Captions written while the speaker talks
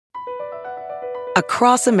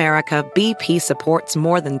Across America, BP supports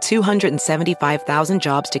more than 275,000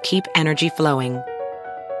 jobs to keep energy flowing.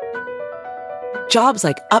 Jobs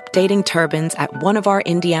like updating turbines at one of our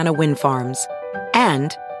Indiana wind farms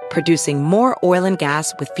and producing more oil and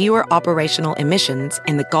gas with fewer operational emissions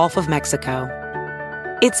in the Gulf of Mexico.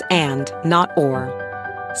 It's and, not or.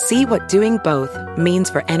 See what doing both means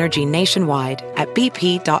for energy nationwide at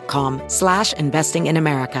bp.com/investing in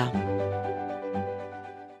America.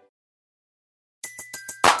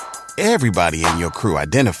 Everybody in your crew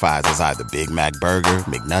identifies as either Big Mac Burger,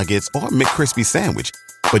 McNuggets, or McCrispy Sandwich.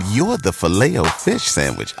 But you're the Filet-O-Fish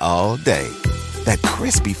Sandwich all day. That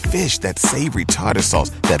crispy fish, that savory tartar sauce,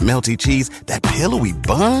 that melty cheese, that pillowy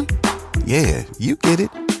bun. Yeah, you get it.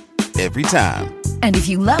 Every time. And if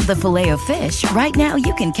you love the Filet-O-Fish, right now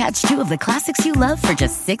you can catch two of the classics you love for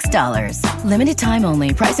just $6. Limited time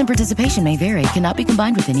only. Price and participation may vary. Cannot be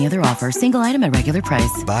combined with any other offer. Single item at regular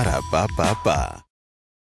price. Ba-da-ba-ba-ba.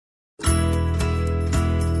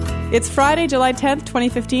 It's Friday, July 10th,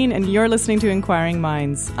 2015, and you're listening to Inquiring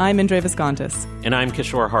Minds. I'm Indre Viscontis. And I'm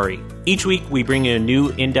Kishore Hari. Each week, we bring you a new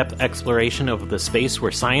in-depth exploration of the space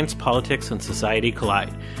where science, politics, and society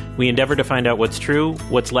collide. We endeavor to find out what's true,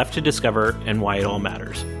 what's left to discover, and why it all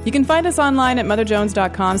matters. You can find us online at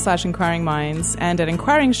motherjones.com/inquiringminds and at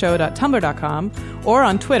inquiringshow.tumblr.com, or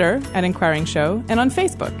on Twitter at Inquiring Show, and on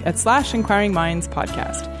Facebook at /Inquiring Minds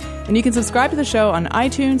Podcast. And you can subscribe to the show on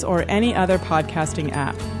iTunes or any other podcasting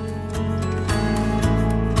app.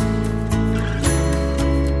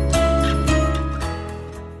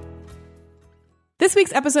 This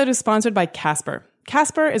week's episode is sponsored by Casper.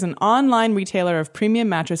 Casper is an online retailer of premium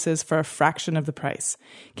mattresses for a fraction of the price.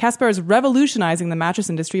 Casper is revolutionizing the mattress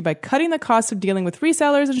industry by cutting the cost of dealing with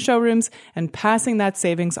resellers and showrooms and passing that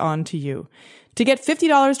savings on to you. To get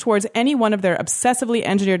 $50 towards any one of their obsessively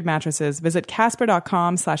engineered mattresses, visit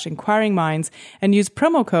casper.com/inquiringminds and use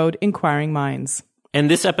promo code InquiringMinds. And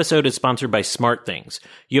this episode is sponsored by SmartThings.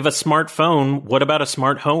 You have a smartphone, what about a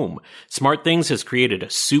smart home? SmartThings has created a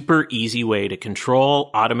super easy way to control,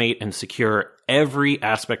 automate, and secure every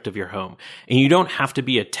aspect of your home. And you don't have to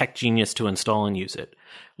be a tech genius to install and use it.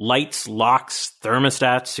 Lights, locks,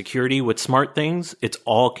 thermostats, security, with SmartThings, it's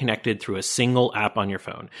all connected through a single app on your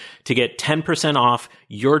phone. To get 10% off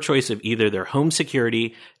your choice of either their home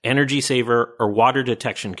security, energy saver, or water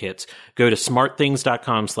detection kits, go to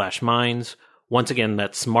smartthings.com/minds. Once again,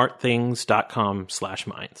 that's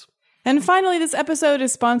smartthings.com/minds. And finally, this episode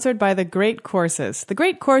is sponsored by The Great Courses. The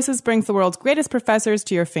Great Courses brings the world's greatest professors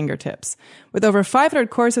to your fingertips. With over 500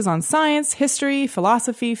 courses on science, history,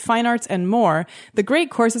 philosophy, fine arts, and more, The Great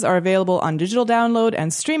Courses are available on digital download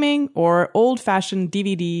and streaming or old-fashioned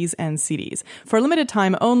DVDs and CDs. For a limited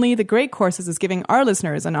time only, The Great Courses is giving our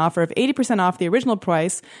listeners an offer of 80% off the original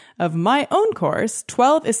price of my own course,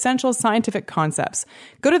 12 Essential Scientific Concepts.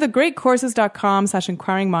 Go to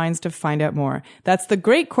thegreatcourses.com/inquiringminds to find out more. That's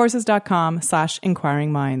thegreatcourses.com/inquiringminds.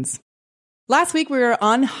 Last week we were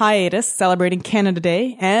on hiatus celebrating Canada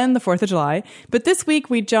Day and the 4th of July, but this week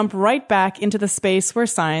we jump right back into the space where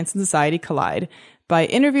science and society collide by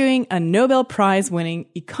interviewing a Nobel Prize-winning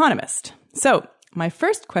economist. So, my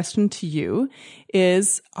first question to you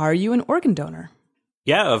is, are you an organ donor?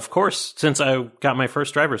 Yeah, of course, since I got my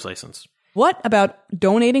first driver's license. What about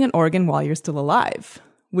donating an organ while you're still alive?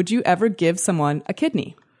 Would you ever give someone a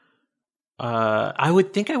kidney? I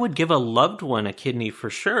would think I would give a loved one a kidney for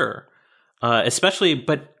sure. Especially,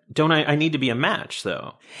 but don't I need to be a match,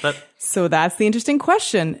 though? So that's the interesting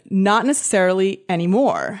question. Not necessarily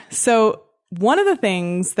anymore. So one of the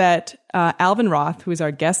things that Alvin Roth, who is our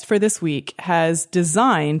guest for this week, has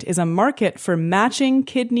designed is a market for matching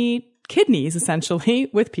kidneys, essentially,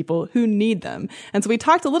 with people who need them. And so we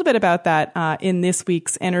talked a little bit about that in this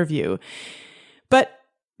week's interview. But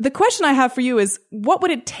the question I have for you is, what would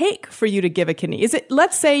it take for you to give a kidney? Is it,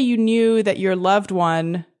 let's say you knew that your loved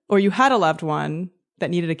one, or you had a loved one that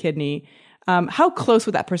needed a kidney, how close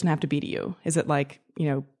would that person have to be to you? Is it like,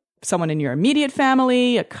 someone in your immediate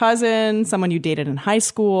family, a cousin, someone you dated in high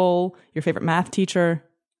school, your favorite math teacher?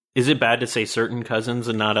 Is it bad to say certain cousins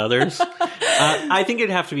and not others? I think it'd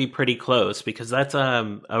have to be pretty close because that's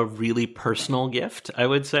a really personal gift, I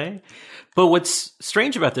would say. But what's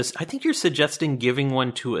strange about this, I think you're suggesting giving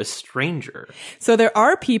one to a stranger. So there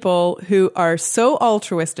are people who are so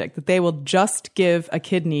altruistic that they will just give a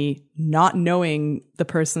kidney not knowing the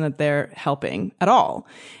person that they're helping at all.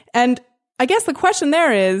 And I guess the question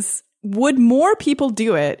there is, would more people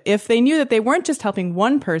do it if they knew that they weren't just helping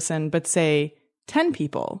one person, but say 10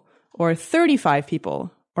 people or 35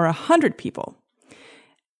 people or 100 people?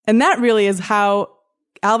 And that really is how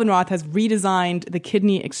Alvin Roth has redesigned the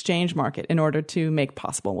kidney exchange market in order to make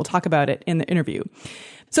possible. We'll talk about it in the interview.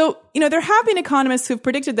 So, there have been economists who've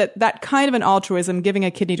predicted that that kind of an altruism, giving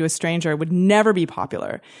a kidney to a stranger, would never be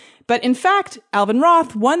popular. But in fact, Alvin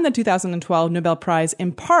Roth won the 2012 Nobel Prize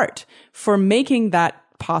in part for making that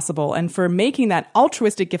possible and for making that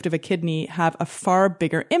altruistic gift of a kidney have a far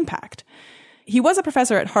bigger impact. He was a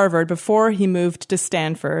professor at Harvard before he moved to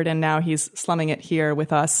Stanford, and now he's slumming it here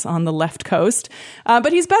with us on the left coast.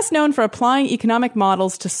 But he's best known for applying economic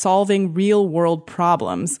models to solving real-world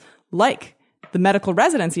problems, like the medical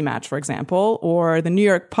residency match, for example, or the New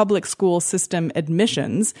York public school system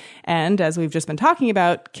admissions, and, as we've just been talking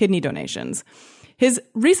about, kidney donations. His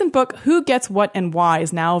recent book, Who Gets What and Why,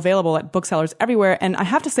 is now available at booksellers everywhere, and I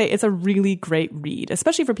have to say it's a really great read,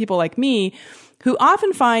 especially for people like me who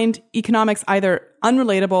often find economics either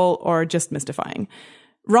unrelatable or just mystifying.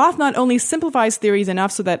 Roth not only simplifies theories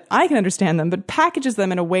enough so that I can understand them, but packages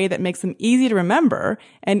them in a way that makes them easy to remember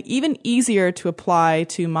and even easier to apply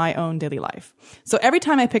to my own daily life. So every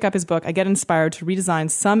time I pick up his book, I get inspired to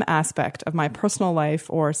redesign some aspect of my personal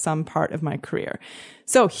life or some part of my career.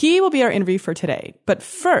 So he will be our interview for today. But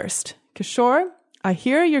first, Kishore, I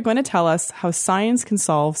hear you're going to tell us how science can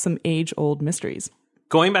solve some age-old mysteries.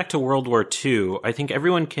 Going back to World War II, I think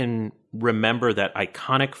everyone can remember that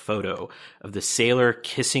iconic photo of the sailor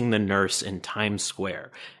kissing the nurse in Times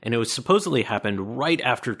Square. And it was supposedly happened right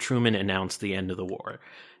after Truman announced the end of the war.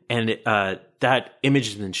 And that image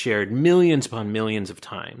has been shared millions upon millions of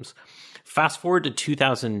times. Fast forward to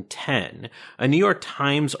 2010, a New York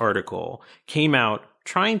Times article came out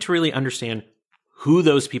trying to really understand who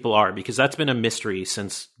those people are, because that's been a mystery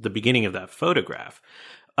since the beginning of that photograph.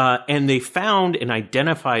 And they found and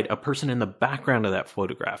identified a person in the background of that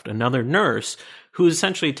photograph, another nurse, who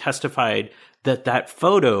essentially testified that that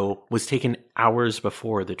photo was taken hours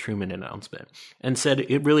before the Truman announcement, and said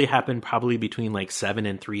it really happened probably between like 7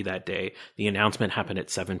 and 3 that day. The announcement happened at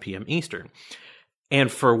 7 p.m. Eastern. And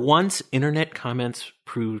for once, internet comments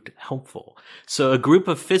proved helpful. So a group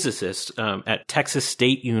of physicists at Texas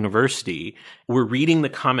State University were reading the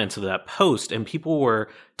comments of that post, and people were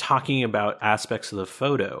talking about aspects of the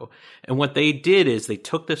photo. And what they did is they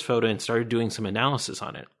took this photo and started doing some analysis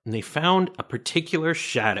on it. And they found a particular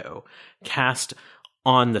shadow cast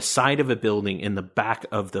on the side of a building in the back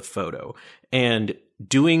of the photo. And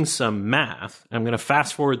doing some math, I'm going to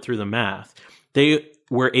fast forward through the math, they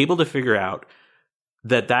were able to figure out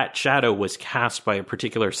that shadow was cast by a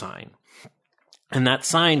particular sign. And that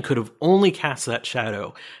sign could have only cast that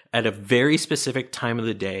shadow at a very specific time of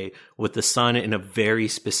the day with the sun in a very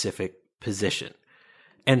specific position.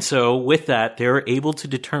 And so with that, they were able to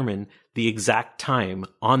determine the exact time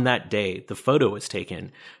on that day the photo was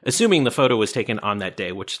taken, assuming the photo was taken on that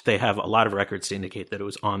day, which they have a lot of records to indicate that it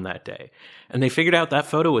was on that day. And they figured out that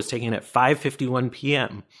photo was taken at 5:51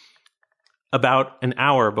 p.m., about an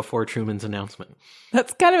hour before Truman's announcement.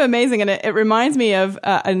 That's kind of amazing. And it reminds me of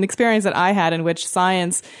an experience that I had in which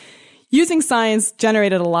using science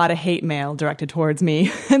generated a lot of hate mail directed towards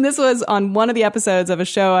me. And this was on one of the episodes of a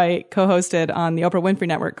show I co-hosted on the Oprah Winfrey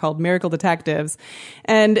Network called Miracle Detectives.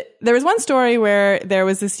 And there was one story where there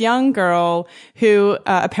was this young girl who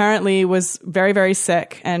apparently was very, very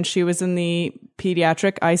sick, and she was in the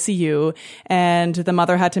pediatric ICU, and the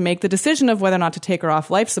mother had to make the decision of whether or not to take her off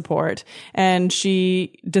life support. And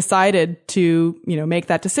she decided to, make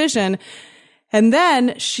that decision. And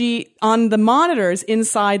then on the monitors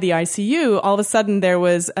inside the ICU, all of a sudden there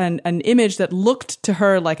was an image that looked to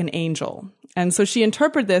her like an angel. And so she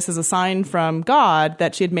interpreted this as a sign from God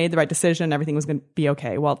that she had made the right decision and everything was going to be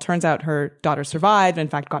okay. Well, it turns out her daughter survived and in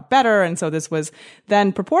fact got better. And so this was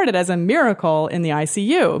then purported as a miracle in the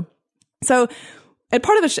ICU. So as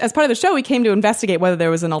part of the show, we came to investigate whether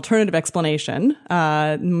there was an alternative explanation,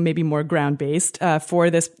 maybe more ground-based, for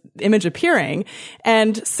this image appearing.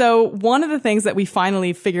 And so one of the things that we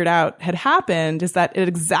finally figured out had happened is that at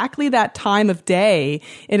exactly that time of day,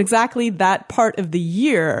 in exactly that part of the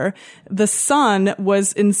year, the sun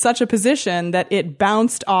was in such a position that it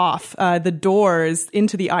bounced off the doors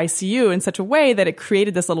into the ICU in such a way that it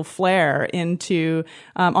created this little flare onto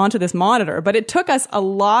this monitor. But it took us a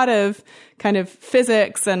lot of kind of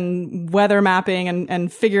physics and weather mapping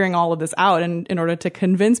and figuring all of this out in order to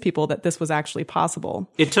convince people that this was actually possible.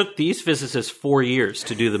 It took these physicists 4 years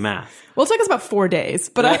to do the math. Well, it took us about 4 days,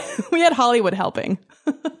 but we had Hollywood helping.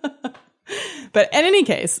 But in any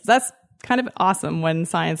case, that's kind of awesome when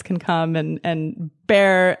science can come and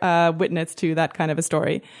bear witness to that kind of a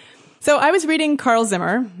story. So I was reading Carl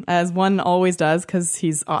Zimmer, as one always does, because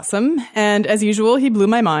he's awesome. And as usual, he blew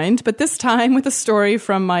my mind, but this time with a story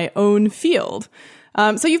from my own field.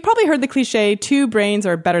 So you've probably heard the cliche, 2 brains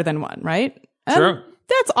are better than 1, right? Sure.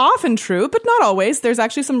 That's often true, but not always. There's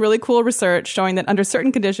actually some really cool research showing that under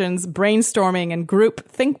certain conditions, brainstorming and group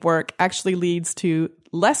think work actually leads to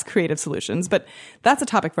less creative solutions, but that's a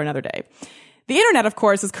topic for another day. The internet, of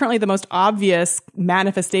course, is currently the most obvious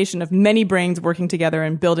manifestation of many brains working together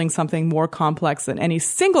and building something more complex than any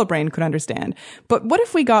single brain could understand. But what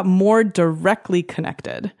if we got more directly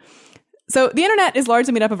connected? So the internet is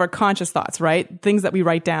largely made up of our conscious thoughts, right? Things that we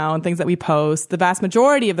write down, things that we post. The vast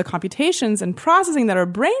majority of the computations and processing that our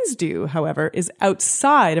brains do, however, is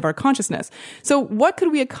outside of our consciousness. So what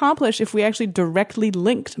could we accomplish if we actually directly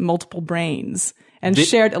linked multiple brains and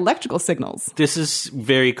shared electrical signals? This is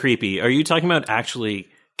very creepy. Are you talking about actually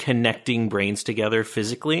connecting brains together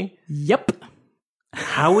physically? Yep.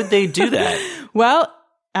 How would they do that? Well,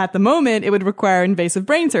 at the moment, it would require invasive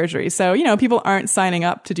brain surgery. So, people aren't signing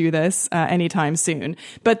up to do this anytime soon.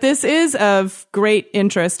 But this is of great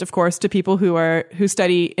interest, of course, to people who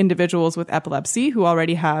study individuals with epilepsy who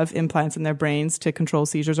already have implants in their brains to control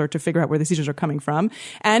seizures or to figure out where the seizures are coming from,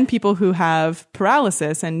 and people who have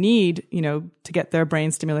paralysis and need, to get their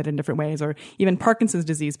brain stimulated in different ways, or even Parkinson's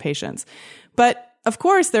disease patients. But of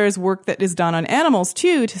course, there is work that is done on animals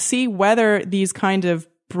too to see whether these kind of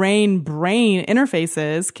brain-brain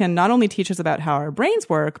interfaces can not only teach us about how our brains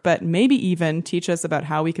work, but maybe even teach us about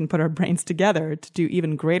how we can put our brains together to do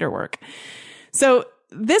even greater work. So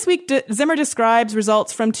this week, Zimmer describes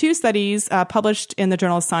results from 2 studies published in the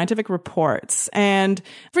Journal of Scientific Reports. And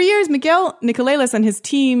for years, Miguel Nicolelis and his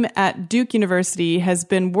team at Duke University has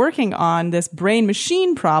been working on this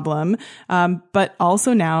brain-machine problem, but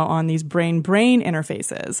also now on these brain-brain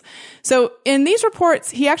interfaces. So in these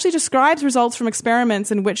reports, he actually describes results from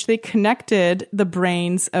experiments in which they connected the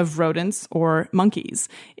brains of rodents or monkeys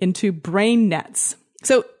into brain nets.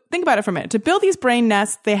 So think about it for a minute. To build these brain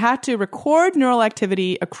nets, they had to record neural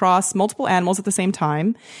activity across multiple animals at the same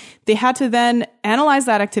time. They had to then analyze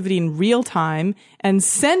that activity in real time and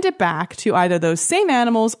send it back to either those same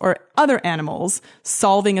animals or other animals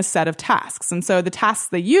solving a set of tasks. And so the tasks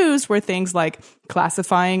they used were things like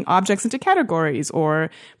classifying objects into categories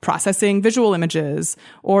or processing visual images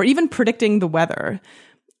or even predicting the weather.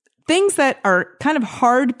 Things that are kind of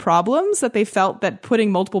hard problems that they felt that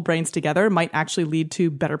putting multiple brains together might actually lead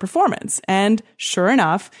to better performance. And sure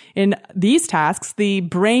enough, in these tasks, the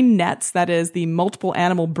brain nets, that is the multiple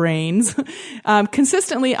animal brains,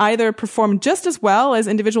 consistently either performed just as well as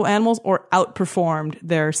individual animals or outperformed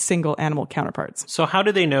their single animal counterparts. So how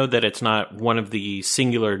do they know that it's not one of the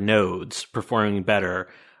singular nodes performing better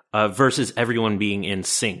versus everyone being in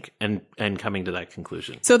sync and coming to that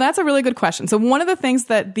conclusion? So that's a really good question. So one of the things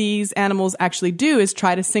that these animals actually do is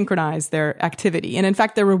try to synchronize their activity. And in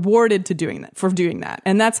fact, they're rewarded for doing that.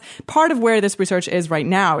 And that's part of where this research is right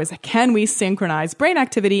now, is can we synchronize brain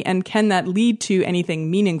activity, and can that lead to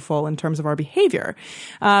anything meaningful in terms of our behavior?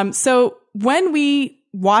 So when we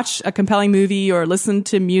watch a compelling movie or listen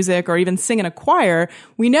to music or even sing in a choir,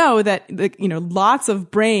 we know that lots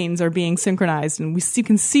of brains are being synchronized, and we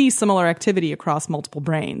can see similar activity across multiple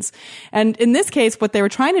brains. And in this case, what they were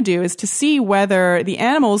trying to do is to see whether the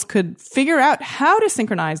animals could figure out how to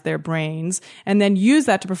synchronize their brains and then use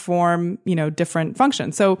that to perform, different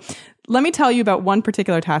functions. So let me tell you about one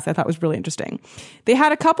particular task I thought was really interesting. They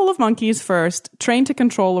had a couple of monkeys first trained to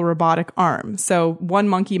control a robotic arm. So one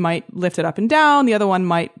monkey might lift it up and down, the other one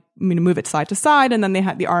might move it side to side, and then they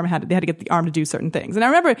had to get the arm to do certain things. And I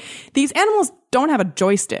remember these animals don't have a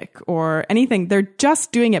joystick or anything. They're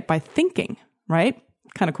just doing it by thinking, right?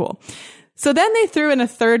 Kind of cool. So then they threw in a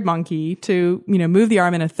third monkey to, move the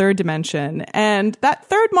arm in a third dimension. And that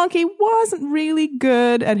third monkey wasn't really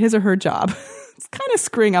good at his or her job. It's kind of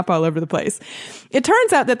screwing up all over the place. It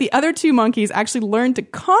turns out that the other 2 monkeys actually learned to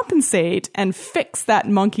compensate and fix that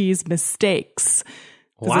monkey's mistakes.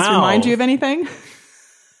 Does this remind you of anything?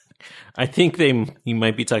 I think you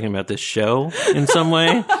might be talking about this show in some way.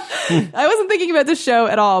 I wasn't thinking about this show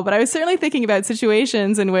at all, but I was certainly thinking about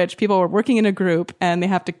situations in which people were working in a group and they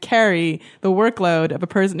have to carry the workload of a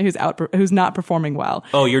person who's not performing well.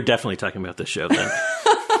 Oh, you're definitely talking about this show then.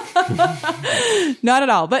 Not at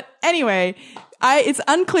all. But anyway, it's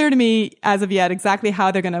unclear to me as of yet exactly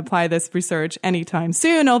how they're going to apply this research anytime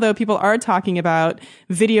soon, although people are talking about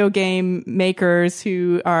video game makers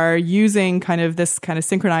who are using this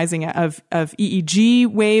synchronizing of EEG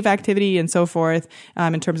wave activity and so forth,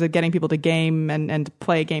 in terms of getting people to game and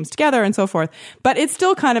play games together and so forth. But it's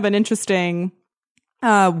still kind of an interesting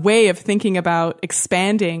way of thinking about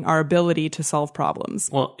expanding our ability to solve problems.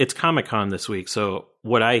 Well, it's Comic-Con this week, so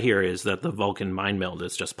what I hear is that the Vulcan mind meld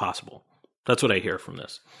is just possible. That's what I hear from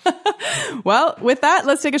this. Well, with that,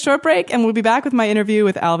 let's take a short break, and we'll be back with my interview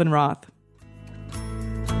with Alvin Roth.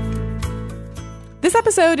 This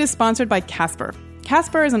episode is sponsored by Casper.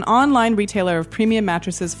 Casper is an online retailer of premium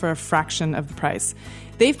mattresses for a fraction of the price.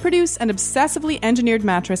 They've produced an obsessively engineered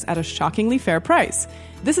mattress at a shockingly fair price.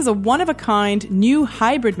 This is a one-of-a-kind new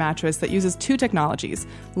hybrid mattress that uses two technologies,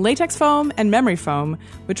 latex foam and memory foam,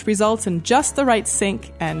 which results in just the right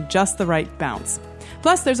sink and just the right bounce.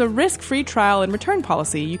 Plus, there's a risk-free trial and return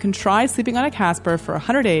policy. You can try sleeping on a Casper for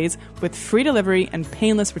 100 days with free delivery and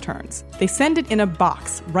painless returns. They send it in a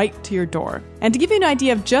box right to your door. And to give you an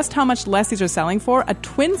idea of just how much less these are selling for, a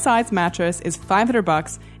twin-size mattress is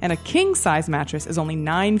 $500 and a king-size mattress is only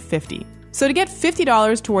 $950. So to get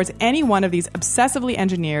 $50 towards any one of these obsessively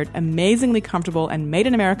engineered, amazingly comfortable, and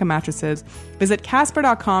made-in-America mattresses, visit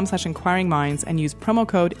casper.com/inquiringminds and use promo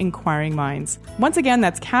code inquiringminds. Once again,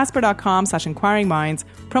 that's casper.com/inquiringminds,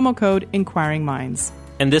 promo code inquiringminds.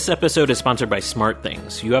 And this episode is sponsored by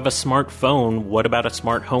SmartThings. You have a smartphone, what about a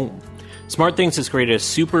smart home? SmartThings has created a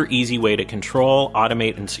super easy way to control,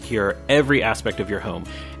 automate, and secure every aspect of your home.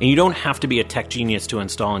 And you don't have to be a tech genius to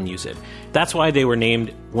install and use it. That's why they were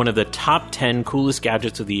named one of the top 10 coolest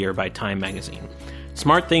gadgets of the year by Time magazine.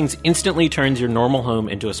 SmartThings instantly turns your normal home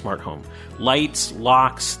into a smart home. Lights,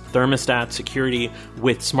 locks, thermostat, security.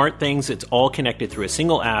 With SmartThings, it's all connected through a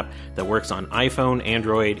single app that works on iPhone,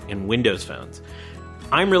 Android, and Windows phones.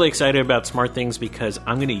 I'm really excited about SmartThings because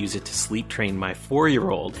I'm going to use it to sleep train my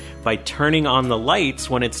 4-year-old by turning on the lights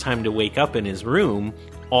when it's time to wake up in his room,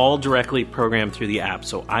 all directly programmed through the app,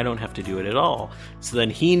 so I don't have to do it at all. So then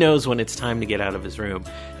he knows when it's time to get out of his room.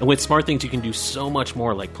 And with SmartThings, you can do so much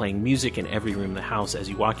more, like playing music in every room in the house as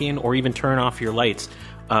you walk in, or even turn off your lights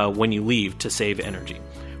when you leave to save energy.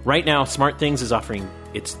 Right now, SmartThings is offering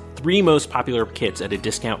its 3 most popular kits at a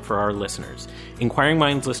discount for our listeners. Inquiring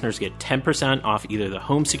Minds listeners get 10% off either the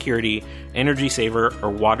Home Security, Energy Saver, or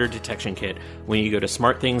Water Detection Kit when you go to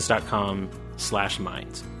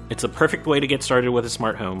smartthings.com/minds. It's a perfect way to get started with a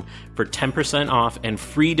smart home. For 10% off and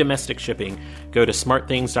free domestic shipping, go to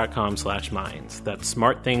smartthings.com/minds. That's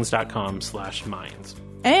smartthings.com/minds.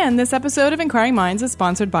 And this episode of Inquiring Minds is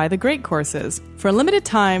sponsored by The Great Courses. For a limited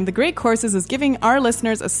time, The Great Courses is giving our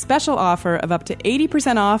listeners a special offer of up to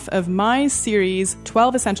 80% off of my series,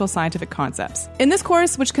 12 Essential Scientific Concepts. In this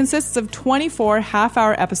course, which consists of 24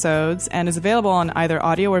 half-hour episodes and is available on either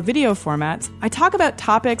audio or video formats, I talk about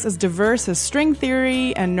topics as diverse as string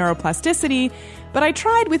theory and neuroplasticity, but I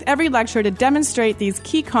tried with every lecture to demonstrate these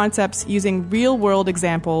key concepts using real-world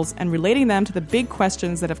examples and relating them to the big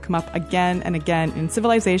questions that have come up again and again in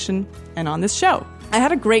civilization and on this show. I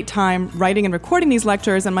had a great time writing and recording these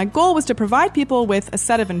lectures, and my goal was to provide people with a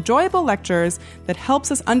set of enjoyable lectures that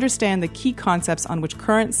helps us understand the key concepts on which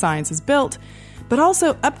current science is built, but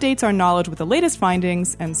also updates our knowledge with the latest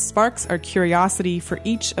findings and sparks our curiosity for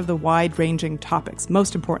each of the wide-ranging topics,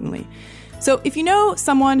 most importantly. So if you know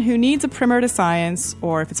someone who needs a primer to science,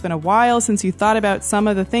 or if it's been a while since you thought about some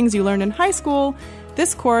of the things you learned in high school,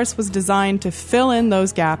 this course was designed to fill in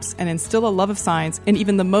those gaps and instill a love of science in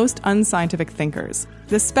even the most unscientific thinkers.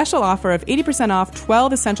 This special offer of 80% off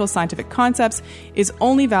 12 essential scientific concepts is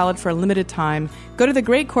only valid for a limited time. Go to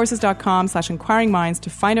thegreatcourses.com/inquiringminds to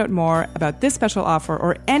find out more about this special offer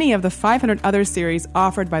or any of the 500 other series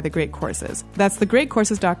offered by The Great Courses. That's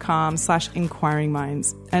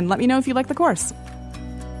thegreatcourses.com/inquiringminds. And let me know if you like the course.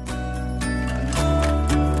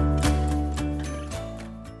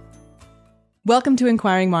 Welcome to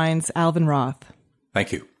Inquiring Minds, Alvin Roth.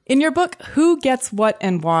 Thank you. In your book, Who Gets What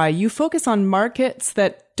and Why, you focus on markets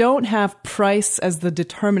that don't have price as the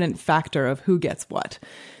determinant factor of who gets what.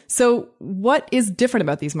 So what is different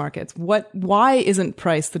about these markets? Why isn't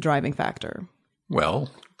price the driving factor?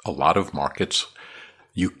 Well, a lot of markets,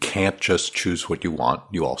 you can't just choose what you want.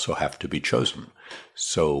 You also have to be chosen.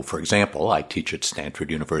 So, for example, I teach at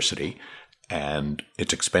Stanford University, and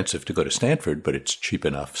it's expensive to go to Stanford, but it's cheap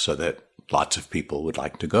enough so that lots of people would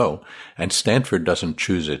like to go. And Stanford doesn't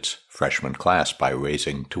choose its freshman class by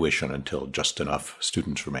raising tuition until just enough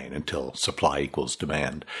students remain, until supply equals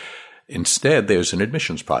demand. Instead, there's an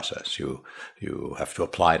admissions process. You have to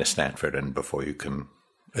apply to Stanford, and before you can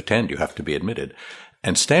attend, you have to be admitted.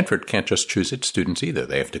 And Stanford can't just choose its students either.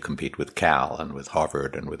 They have to compete with Cal and with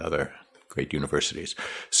Harvard and with other great universities.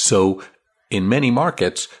 So in many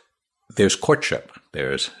markets, there's courtship.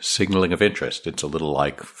 There's signaling of interest. It's a little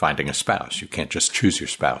like finding a spouse. You can't just choose your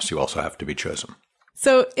spouse. You also have to be chosen.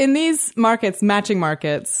 So in these markets, matching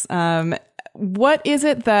markets, what is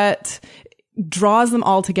it that draws them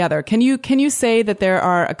all together. Can you say that there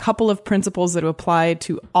are a couple of principles that apply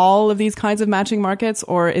to all of these kinds of matching markets,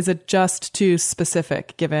 or is it just too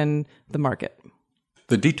specific given the market?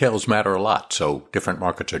 The details matter a lot, so different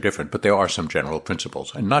markets are different, but there are some general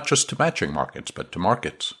principles, and not just to matching markets, but to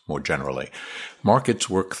markets more generally. Markets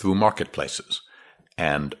work through marketplaces,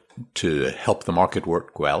 and to help the market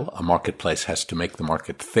work well, a marketplace has to make the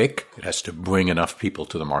market thick. It has to bring enough people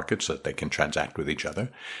to the market so that they can transact with each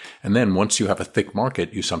other. And then once you have a thick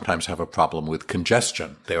market, you sometimes have a problem with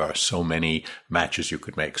congestion. There are so many matches you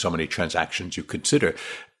could make, so many transactions you could consider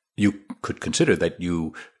that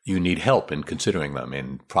you need help in considering them,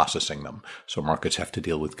 in processing them. So markets have to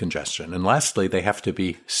deal with congestion. And lastly, they have to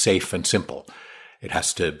be safe and simple. It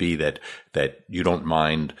has to be that you don't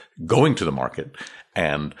mind going to the market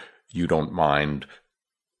and you don't mind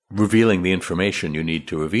revealing the information you need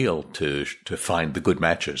to reveal to find the good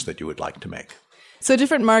matches that you would like to make. So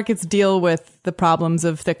different markets deal with the problems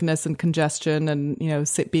of thickness and congestion and,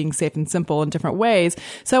 being safe and simple in different ways.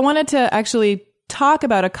 So I wanted to actually talk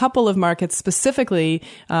about a couple of markets specifically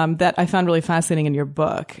that I found really fascinating in your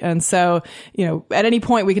book. And so, at any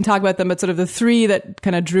point we can talk about them, but sort of the three that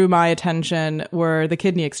kind of drew my attention were the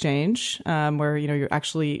kidney exchange, where, you're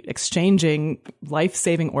actually exchanging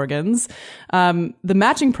life-saving organs, the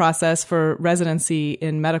matching process for residency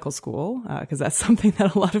in medical school, because that's something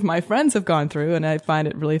that a lot of my friends have gone through, and I find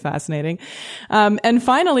it really fascinating. And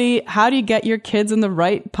finally, how do you get your kids in the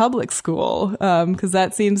right public school? Because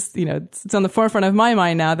that seems, it's on the forefront of my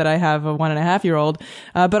mind now that I have a 1.5-year-old.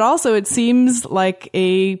 But also it seems like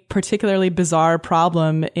a particularly bizarre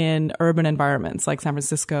problem in urban environments like San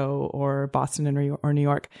Francisco or Boston or New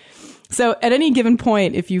York. So at any given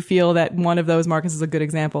point, if you feel that one of those markets is a good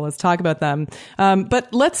example, let's talk about them. But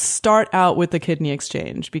let's start out with the kidney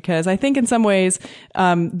exchange, because I think in some ways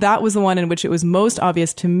that was the one in which it was most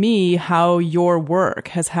obvious to me how your work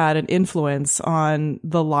has had an influence on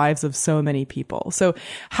the lives of so many people. So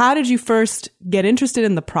how did you first get interested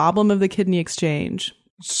in the problem of the kidney exchange?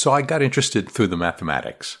 So I got interested through the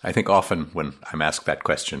mathematics. I think often when I'm asked that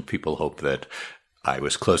question, people hope that I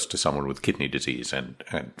was close to someone with kidney disease and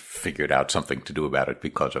figured out something to do about it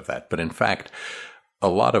because of that. But in fact, a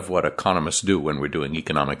lot of what economists do when we're doing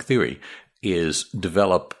economic theory is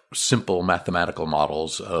develop simple mathematical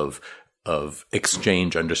models of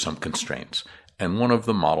exchange under some constraints. And one of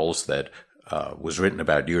the models that was written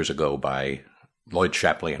about years ago by Lloyd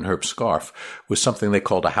Shapley and Herb Scarf was something they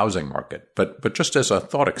called a housing market. But just as a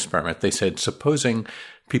thought experiment, they said, supposing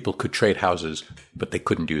people could trade houses, but they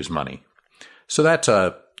couldn't use money. So that's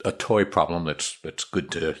a toy problem that's good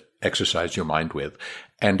to exercise your mind with.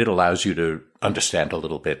 And it allows you to understand a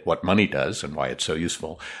little bit what money does and why it's so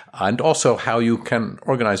useful, and also how you can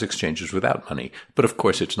organize exchanges without money. But of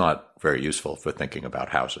course, it's not very useful for thinking about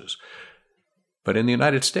houses. But in the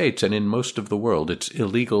United States and in most of the world, it's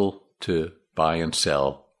illegal to buy and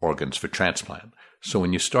sell organs for transplant. So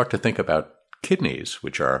when you start to think about kidneys,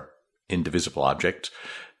 which are indivisible objects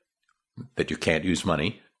that you can't use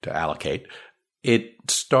money to allocate, it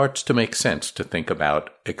starts to make sense to think about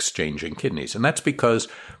exchanging kidneys. And that's because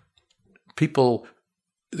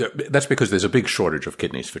there's a big shortage of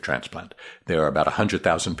kidneys for transplant. There are about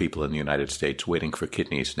 100,000 people in the United States waiting for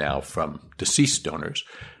kidneys now from deceased donors.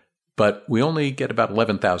 But we only get about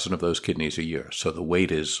 11,000 of those kidneys a year. So the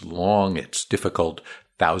wait is long, it's difficult.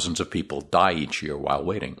 Thousands of people die each year while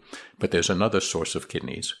waiting. But there's another source of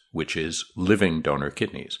kidneys, which is living donor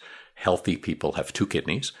kidneys. Healthy people have 2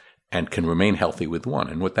 kidneys and can remain healthy with 1.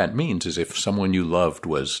 And what that means is if someone you loved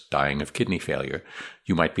was dying of kidney failure,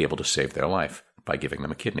 you might be able to save their life by giving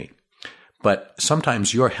them a kidney. But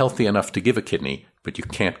sometimes you're healthy enough to give a kidney, but you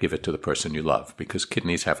can't give it to the person you love because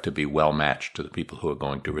kidneys have to be well matched to the people who are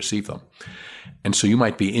going to receive them. And so you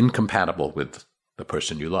might be incompatible with the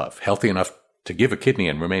person you love, healthy enough to give a kidney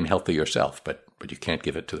and remain healthy yourself, but you can't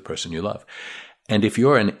give it to the person you love. And if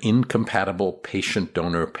you're an incompatible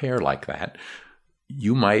patient-donor pair like that,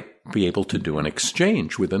 you might be able to do an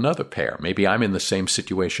exchange with another pair. Maybe I'm in the same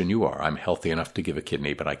situation you are. I'm healthy enough to give a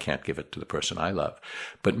kidney, but I can't give it to the person I love.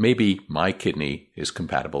 But maybe my kidney is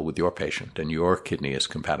compatible with your patient and your kidney is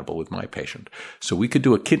compatible with my patient. So we could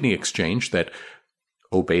do a kidney exchange that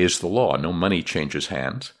obeys the law. No money changes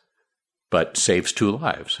hands, but saves 2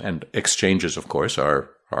 lives. And exchanges, of course,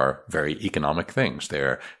 are very economic things.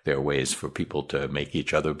 They're ways for people to make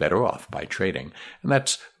each other better off by trading. And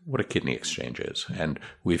that's what a kidney exchange is. And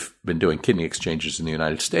we've been doing kidney exchanges in the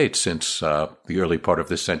United States since the early part of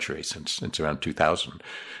this century, since around 2000.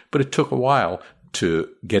 But it took a while to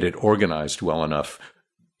get it organized well enough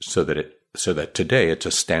so that today it's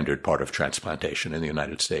a standard part of transplantation in the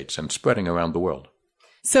United States and spreading around the world.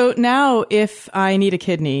 So now if I need a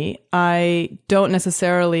kidney, I don't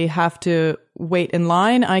necessarily have to wait in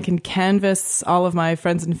line. I can canvass all of my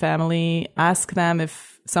friends and family, ask them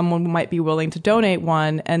if someone might be willing to donate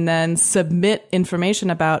one, and then submit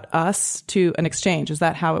information about us to an exchange. Is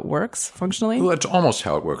that how it works functionally? Well, that's almost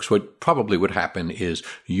how it works. What probably would happen is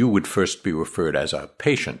you would first be referred as a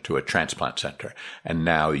patient to a transplant center, and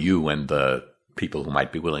now you and the people who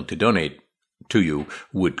might be willing to donate to you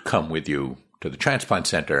would come with you to the transplant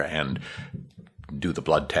center and do the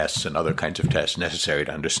blood tests and other kinds of tests necessary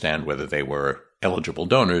to understand whether they were eligible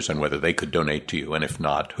donors and whether they could donate to you, and if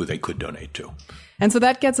not, who they could donate to. And so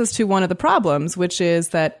that gets us to one of the problems, which is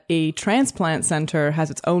that a transplant center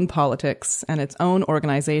has its own politics and its own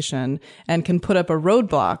organization and can put up a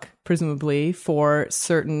roadblock, presumably, for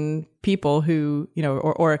certain people who,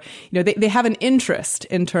 they have an interest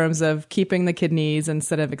in terms of keeping the kidneys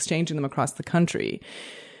instead of exchanging them across the country.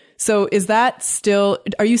 So is that still,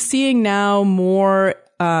 are you seeing now more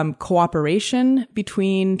cooperation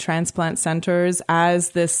between transplant centers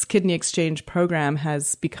as this kidney exchange program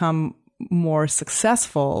has become more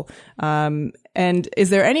successful? And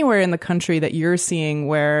is there anywhere in the country that you're seeing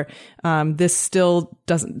where this still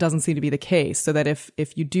doesn't seem to be the case, so that if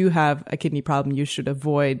you do have a kidney problem, you should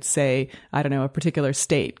avoid, say, I don't know, a particular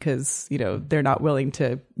state because, they're not willing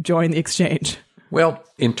to join the exchange? Well,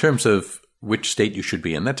 in terms of which state you should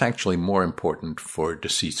be in, that's actually more important for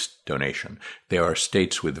deceased donation. There are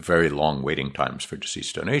states with very long waiting times for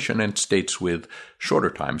deceased donation and states with shorter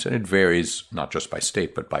times, and it varies not just by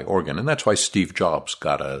state but by organ. And that's why Steve Jobs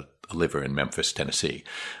got a liver in Memphis, Tennessee.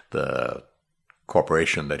 The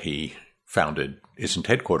corporation that he founded isn't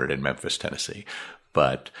headquartered in Memphis, Tennessee,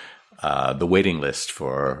 but the waiting list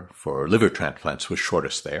for liver transplants was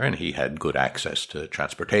shortest there, and he had good access to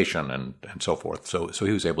transportation and so forth. So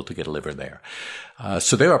he was able to get a liver there.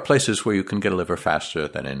 So there are places where you can get a liver faster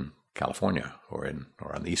than in California or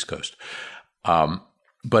on the East Coast.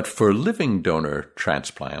 But for living donor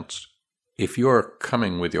transplants, if you're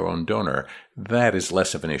coming with your own donor, that is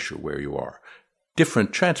less of an issue where you are.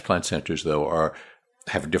 Different transplant centers, though,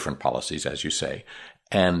 have different policies, as you say,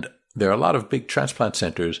 and there are a lot of big transplant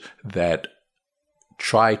centers that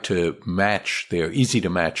try to match their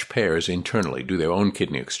easy-to-match pairs internally, do their own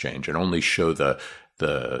kidney exchange, and only show the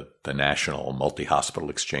national multi-hospital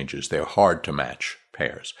exchanges. They're hard-to-match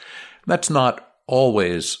pairs. That's not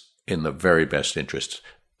always in the very best interest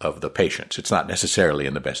of the patients. It's not necessarily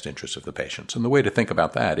in the best interest of the patients. And the way to think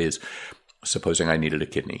about that is, supposing I needed a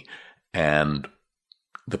kidney, and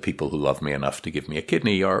the people who love me enough to give me a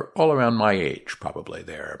kidney are all around my age, probably.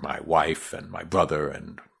 They're my wife and my brother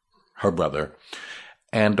and her brother.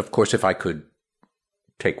 And of course, if I could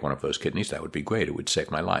take one of those kidneys, that would be great. It would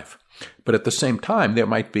save my life. But at the same time, there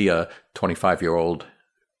might be a 25-year-old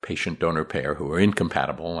patient-donor pair who are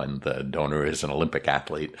incompatible, and the donor is an Olympic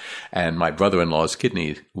athlete, and my brother-in-law's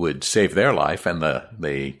kidney would save their life, and the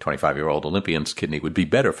 25-year-old Olympian's kidney would be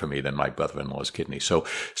better for me than my brother-in-law's kidney. So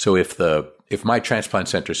if my transplant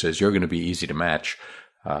center says you're going to be easy to match,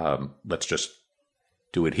 let's just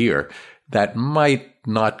do it here, that might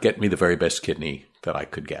not get me the very best kidney that I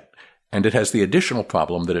could get. And it has the additional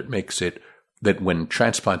problem that it makes it that when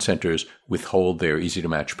transplant centers withhold their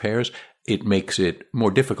easy-to-match pairs, it makes it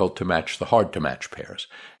more difficult to match the hard-to-match pairs.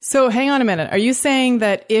 So hang on a minute. Are you saying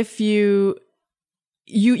that if you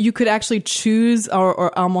could actually choose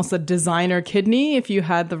or almost a designer kidney if you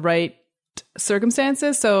had the right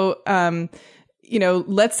circumstances? So,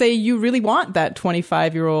 let's say you really want that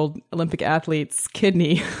 25-year-old Olympic athlete's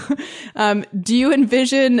kidney. Do you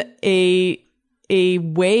envision a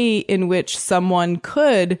way in which someone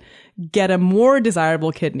could get a more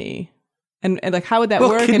desirable kidney? And like, how would that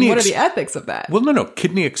work? And what are the ethics of that? Well, no.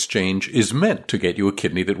 Kidney exchange is meant to get you a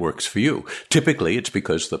kidney that works for you. Typically, it's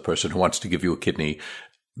because the person who wants to give you a kidney,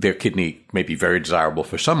 their kidney may be very desirable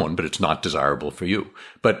for someone, but it's not desirable for you.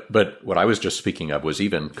 But what I was just speaking of was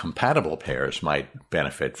even compatible pairs might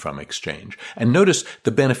benefit from exchange. And notice the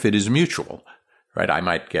benefit is mutual, right? I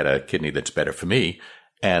might get a kidney that's better for me,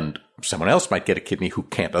 and someone else might get a kidney who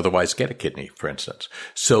can't otherwise get a kidney, for instance.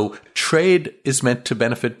 So trade is meant to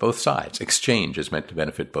benefit both sides. Exchange is meant to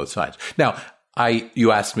benefit both sides. Now,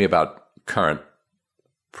 you asked me about current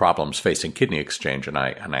problems facing kidney exchange, and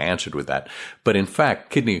I answered with that. But in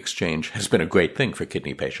fact, kidney exchange has been a great thing for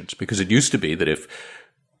kidney patients, because it used to be that if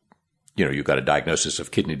you got a diagnosis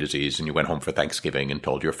of kidney disease and you went home for Thanksgiving and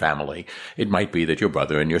told your family, it might be that your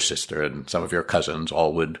brother and your sister and some of your cousins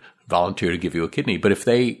all would volunteer to give you a kidney. But if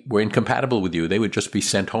they were incompatible with you, they would just be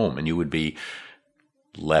sent home and you would be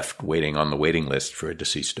left waiting on the waiting list for a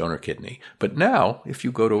deceased donor kidney. But now, if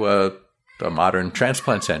you go to a a modern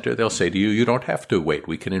transplant center, they'll say to you, you don't have to wait.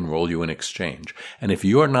 We can enroll you in exchange. And if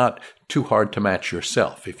you're not too hard to match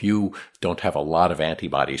yourself, if you don't have a lot of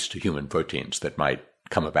antibodies to human proteins that might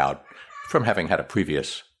come about from having had a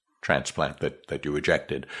previous transplant that you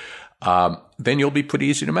rejected, then you'll be pretty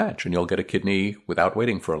easy to match and you'll get a kidney without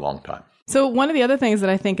waiting for a long time. So one of the other things that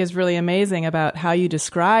I think is really amazing about how you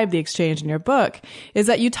describe the exchange in your book is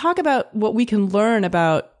that you talk about what we can learn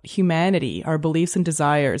about humanity, our beliefs and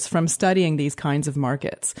desires from studying these kinds of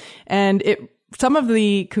markets. And some of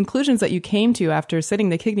the conclusions that you came to after studying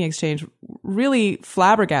the kidney exchange really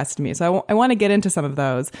flabbergasted me. So I want to get into some of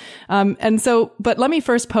those. But let me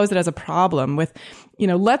first pose it as a problem with,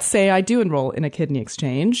 let's say I do enroll in a kidney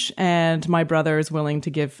exchange and my brother is willing to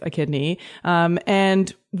give a kidney.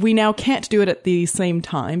 And we now can't do it at the same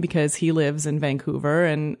time because he lives in Vancouver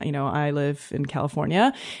and, I live in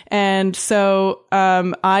California. And so,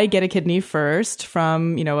 I get a kidney first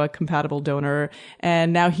from, a compatible donor.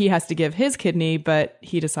 And now he has to give his kidney, but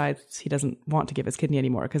he decides he doesn't want to give his kidney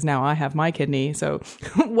anymore because now I have my kidney. So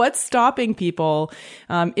what's stopping people,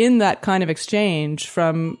 in that kind of exchange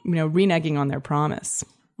from, reneging on their promise?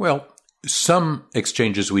 Well, some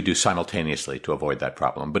exchanges we do simultaneously to avoid that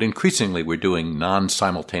problem, but increasingly we're doing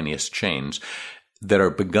non-simultaneous chains that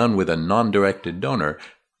are begun with a non-directed donor,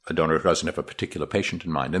 a donor who doesn't have a particular patient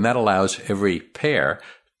in mind, and that allows every pair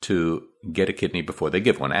to get a kidney before they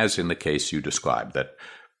give one, as in the case you described, that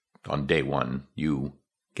on day one you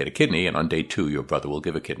get a kidney and on day two your brother will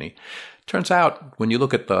give a kidney. Turns out, when you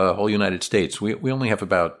look at the whole United States, we only have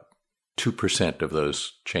about 2% of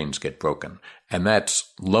those chains get broken. And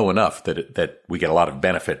that's low enough that we get a lot of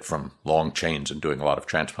benefit from long chains and doing a lot of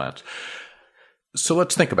transplants. So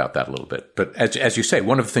let's think about that a little bit. But as you say,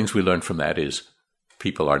 one of the things we learned from that is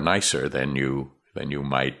people are nicer than you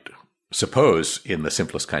might suppose in the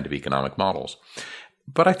simplest kind of economic models.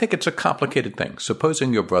 But I think it's a complicated thing.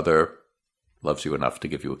 Supposing your brother loves you enough to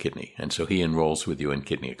give you a kidney, and so he enrolls with you in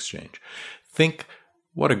kidney exchange. Think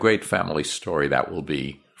what a great family story that will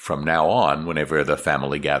be from now on, whenever the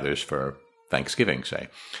family gathers for Thanksgiving, say.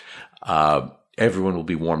 Everyone will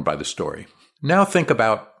be warmed by the story. Now think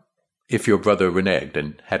about if your brother reneged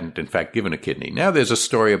and hadn't in fact given a kidney. Now there's a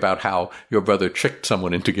story about how your brother tricked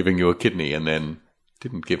someone into giving you a kidney and then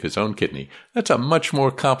didn't give his own kidney. That's a much more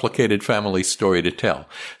complicated family story to tell.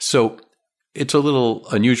 So it's a little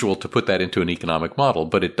unusual to put that into an economic model,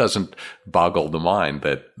 but it doesn't boggle the mind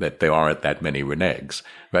that there aren't that many reneges,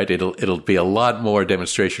 right? It'll be a lot more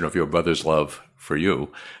demonstration of your brother's love for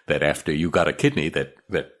you that after you got a kidney that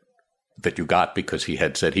you got because he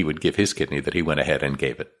had said he would give his kidney, that he went ahead and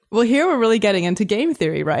gave it. Well, here we're really getting into game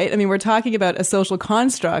theory, right? I mean, we're talking about a social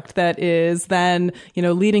construct that is then,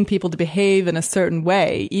 leading people to behave in a certain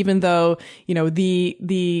way, even though,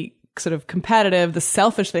 the sort of competitive, the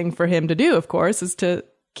selfish thing for him to do, of course, is to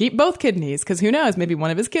keep both kidneys, because who knows, maybe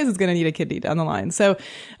one of his kids is going to need a kidney down the line. So,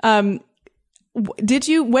 did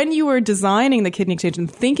you, when you were designing the kidney exchange and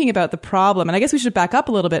thinking about the problem, and I guess we should back up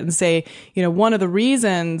a little bit and say, one of the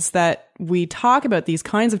reasons that we talk about these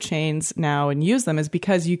kinds of chains now and use them is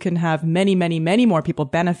because you can have many, many, many more people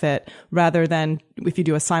benefit rather than if you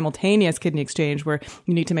do a simultaneous kidney exchange where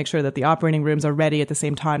you need to make sure that the operating rooms are ready at the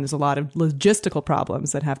same time. There's a lot of logistical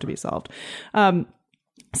problems that have to be solved.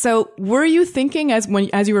 So were you thinking as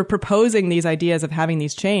you were proposing these ideas of having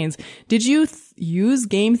these chains, did you use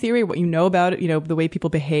game theory, what you know about it, the way people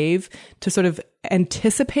behave, to sort of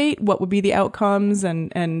anticipate what would be the outcomes,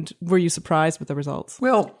 and were you surprised with the results?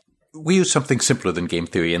 Well, we use something simpler than game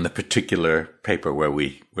theory in the particular paper where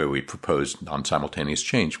we proposed non-simultaneous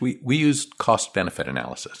change. We used cost-benefit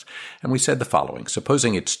analysis, and we said the following.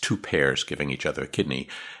 Supposing it's two pairs giving each other a kidney,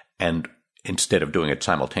 and instead of doing it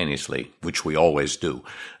simultaneously, which we always do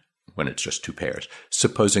when it's just two pairs,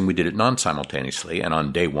 supposing we did it non-simultaneously, and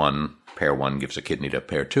on day one, pair one gives a kidney to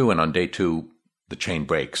pair two, and on day two, the chain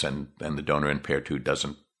breaks and the donor in pair two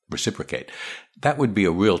doesn't reciprocate. That would be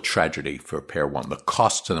a real tragedy for pair one. The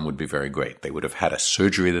cost to them would be very great. They would have had a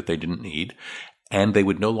surgery that they didn't need, and they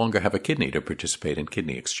would no longer have a kidney to participate in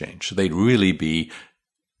kidney exchange. So they'd really be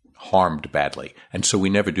harmed badly. And so we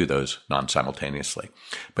never do those non-simultaneously.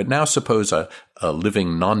 But now suppose a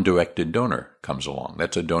living non-directed donor comes along.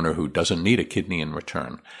 That's a donor who doesn't need a kidney in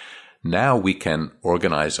return. Now we can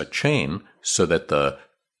organize a chain so that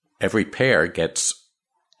every pair gets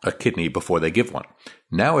a kidney before they give one.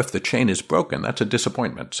 Now if the chain is broken, that's a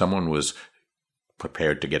disappointment. Someone was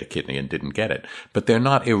prepared to get a kidney and didn't get it. But they're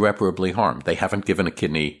not irreparably harmed. They haven't given a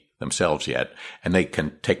kidney themselves yet, and they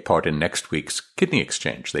can take part in next week's kidney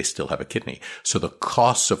exchange. They still have a kidney. So the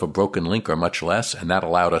costs of a broken link are much less, and that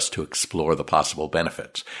allowed us to explore the possible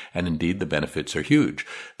benefits. And indeed, the benefits are huge.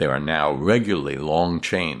 There are now regularly long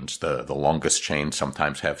chains. The longest chains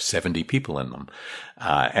sometimes have 70 people in them.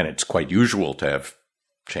 And it's quite usual to have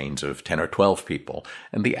chains of 10 or 12 people.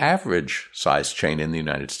 And the average size chain in the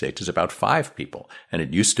United States is about 5 people. And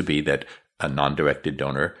it used to be that a non-directed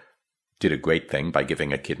donor did a great thing by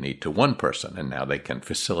giving a kidney to one person, and now they can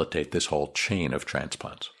facilitate this whole chain of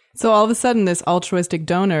transplants. So all of a sudden, this altruistic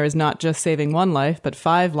donor is not just saving one life, but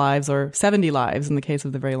 5 lives or 70 lives in the case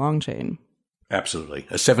of the very long chain. Absolutely.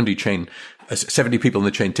 A 70 people in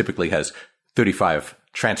the chain typically has 35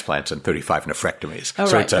 transplants and 35 nephrectomies. Oh,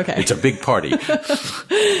 so right. it's a big party.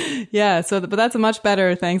 Yeah. But that's a much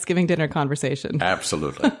better Thanksgiving dinner conversation.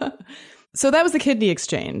 Absolutely. So that was the kidney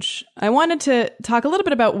exchange. I wanted to talk a little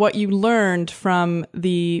bit about what you learned from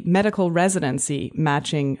the medical residency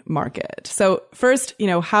matching market. So first,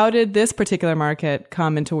 how did this particular market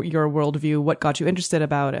come into your worldview? What got you interested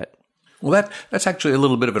about it? Well, that's actually a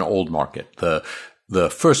little bit of an old market. The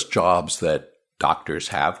first jobs that doctors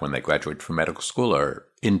have when they graduate from medical school are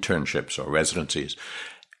internships or residencies.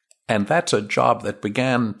 And that's a job that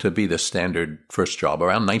began to be the standard first job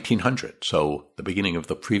around 1900, so the beginning of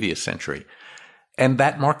the previous century. And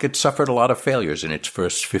that market suffered a lot of failures in its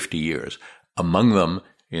first 50 years. Among them,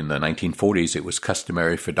 in the 1940s, it was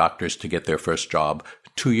customary for doctors to get their first job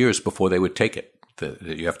 2 years before they would take it.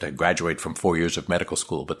 You have to graduate from 4 years of medical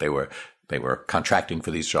school, but they were contracting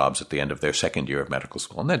for these jobs at the end of their second year of medical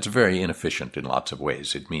school. And that's very inefficient in lots of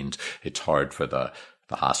ways. It means it's hard for the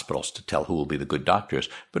hospitals to tell who will be the good doctors,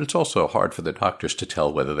 but it's also hard for the doctors to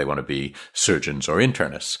tell whether they want to be surgeons or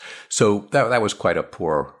internists. So that was quite a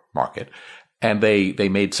poor market. And they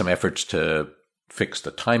made some efforts to fix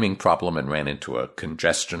the timing problem and ran into a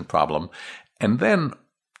congestion problem. And then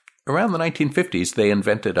around the 1950s, they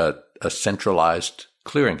invented a centralized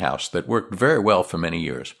clearinghouse that worked very well for many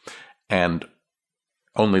years. And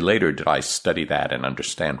only later did I study that and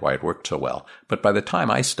understand why it worked so well. But by the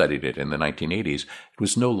time I studied it in the 1980s, it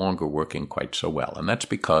was no longer working quite so well. And that's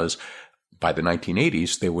because by the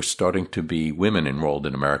 1980s, there were starting to be women enrolled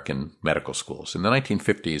in American medical schools. In the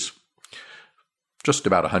 1950s, just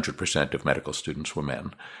about 100% of medical students were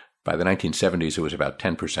men. By the 1970s, it was about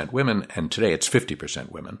 10% women, and today it's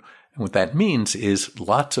 50% women. And what that means is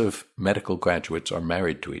lots of medical graduates are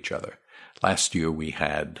married to each other. Last year, we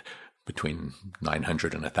had between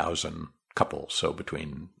 900 and 1,000 couples, so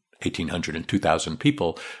between 1,800 and 2,000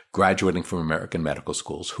 people graduating from American medical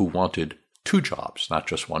schools who wanted 2 jobs, not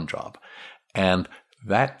just 1 job. And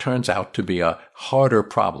that turns out to be a harder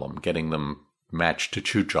problem, getting them matched to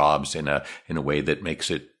 2 jobs in a way that makes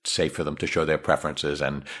it safe for them to show their preferences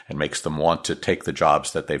and makes them want to take the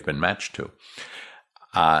jobs that they've been matched to.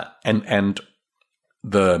 And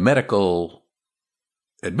the medical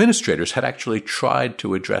administrators had actually tried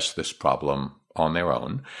to address this problem on their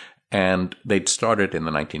own, and they'd started in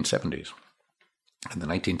the 1970s. And the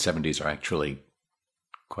 1970s are actually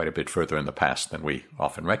quite a bit further in the past than we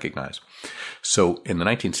often recognize. So in the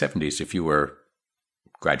 1970s, if you were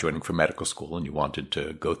graduating from medical school and you wanted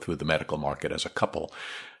to go through the medical market as a couple,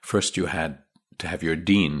 first you had to have your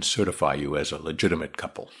dean certify you as a legitimate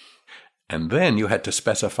couple. And then you had to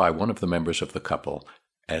specify one of the members of the couple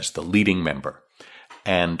as the leading member.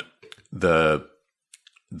 And the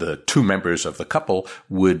 2 members of the couple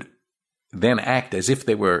would then act as if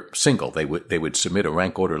they were single. They would submit a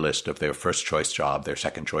rank order list of their first choice job, their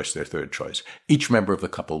second choice, their third choice. Each member of the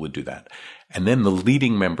couple would do that. And then the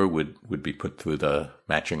leading member would be put through the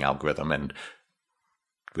matching algorithm and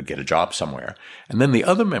would get a job somewhere. And then the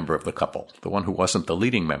other member of the couple, the one who wasn't the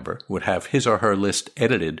leading member, would have his or her list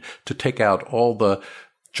edited to take out all the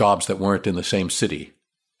jobs that weren't in the same city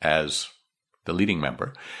as the leading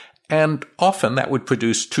member. And often that would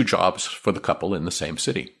produce 2 jobs for the couple in the same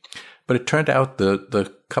city. But it turned out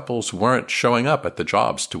the couples weren't showing up at the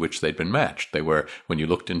jobs to which they'd been matched. They were, when you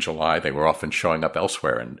looked in July, they were often showing up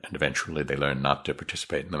elsewhere, and eventually they learned not to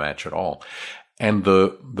participate in the match at all. And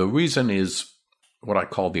the reason is what I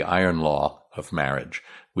call the iron law of marriage,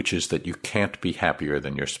 which is that you can't be happier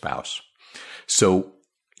than your spouse. So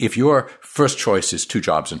if your first choice is 2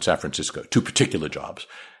 jobs in San Francisco, 2 particular jobs,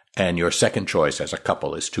 and your second choice as a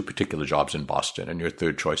couple is 2 particular jobs in Boston, and your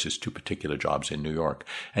third choice is 2 particular jobs in New York.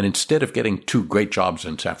 And instead of getting 2 great jobs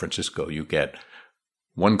in San Francisco, you get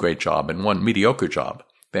 1 great job and 1 mediocre job.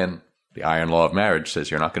 Then the iron law of marriage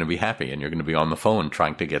says you're not going to be happy, and you're going to be on the phone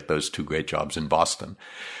trying to get those 2 great jobs in Boston.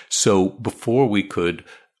 So before we could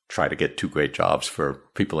try to get 2 great jobs for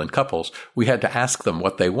people in couples, we had to ask them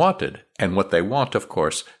what they wanted. And what they want, of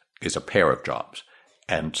course, is a pair of jobs.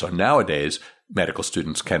 And so nowadays, medical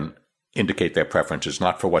students can indicate their preferences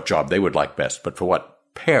not for what job they would like best, but for what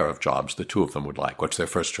pair of jobs the two of them would like. What's their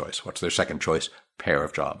first choice? What's their second choice? Pair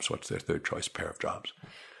of jobs. What's their third choice? Pair of jobs.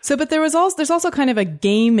 So, but there's also kind of a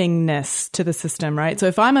gamingness to the system, right? So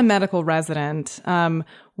if I'm a medical resident,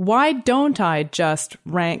 why don't I just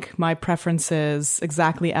rank my preferences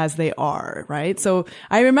exactly as they are, right? So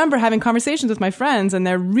I remember having conversations with my friends, and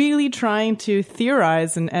they're really trying to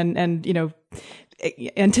theorize and you know,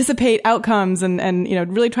 anticipate outcomes and you know,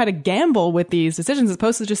 really try to gamble with these decisions, as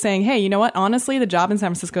opposed to just saying, hey, you know what, honestly, the job in San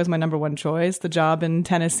Francisco is my number one choice, the job in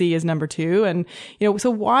Tennessee is number two, and you know,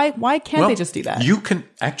 so why can't they just do that? You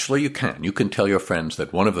can tell your friends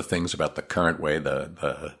that one of the things about the current way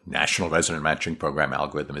the National Resident Matching Program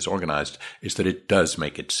algorithm is organized is that it does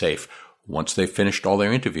make it safe, once they've finished all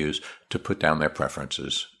their interviews, to put down their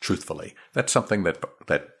preferences truthfully. That's something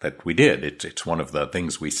that we did. It's one of the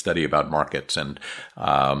things we study about markets, and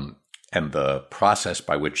the process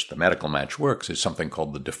by which the medical match works is something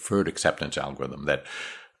called the deferred acceptance algorithm that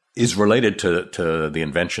is related to the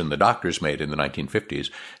invention the doctors made in the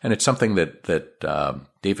 1950s. And it's something that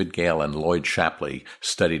David Gale and Lloyd Shapley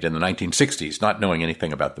studied in the 1960s, not knowing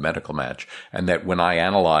anything about the medical match. And that when I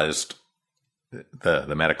analyzed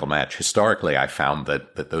the medical match historically, I found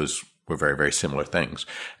that those were very, very similar things.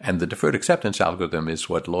 And the deferred acceptance algorithm is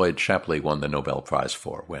what Lloyd Shapley won the Nobel Prize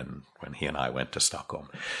for when he and I went to Stockholm.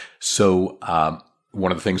 So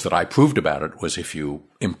one of the things that I proved about it was if you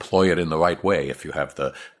employ it in the right way, if you have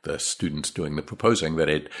the students doing the proposing,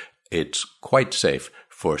 that it's quite safe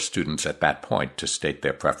for students at that point to state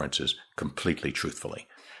their preferences completely truthfully.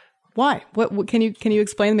 Why? What can you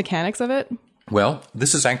explain the mechanics of it? Well,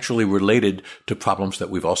 this is actually related to problems that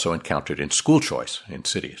we've also encountered in school choice in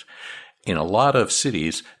cities. In a lot of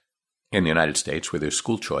cities in the United States where there's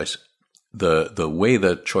school choice, the way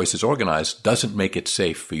the choice is organized doesn't make it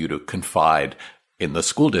safe for you to confide in the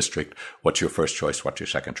school district what's your first choice, what's your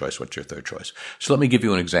second choice, what's your third choice. So let me give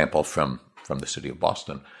you an example from the city of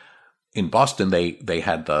Boston. In Boston, they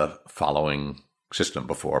had the following system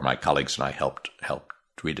before my colleagues and I helped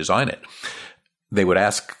redesign it. They would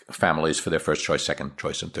ask families for their first choice, second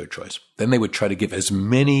choice, and third choice. Then they would try to give as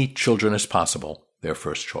many children as possible their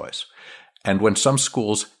first choice. And when some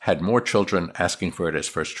schools had more children asking for it as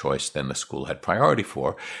first choice than the school had priority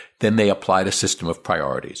for, then they applied a system of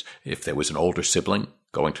priorities. If there was an older sibling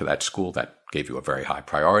going to that school, that gave you a very high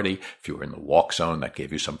priority. If you were in the walk zone, that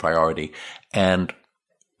gave you some priority. And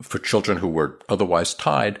for children who were otherwise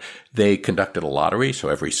tied, they conducted a lottery. So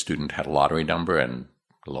every student had a lottery number, and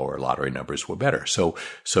lower lottery numbers were better. So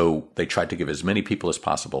they tried to give as many people as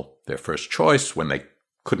possible their first choice. When they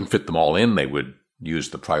couldn't fit them all in, they would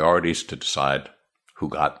use the priorities to decide who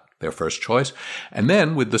got their first choice. And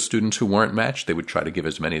then with the students who weren't matched, they would try to give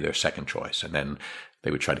as many their second choice. And then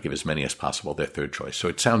they would try to give as many as possible their third choice. So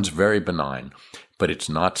it sounds very benign, but it's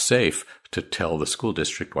not safe to tell the school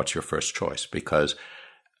district what's your first choice, because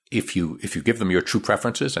if you give them your true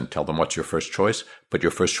preferences and tell them what's your first choice, but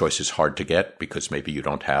your first choice is hard to get because maybe you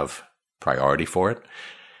don't have priority for it,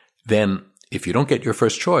 then if you don't get your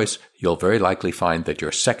first choice, you'll very likely find that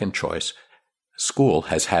your second choice school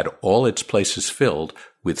has had all its places filled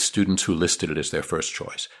with students who listed it as their first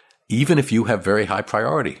choice, even if you have very high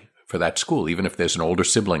priority for that school, even if there's an older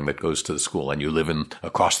sibling that goes to the school and you live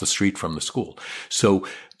across the street from the school.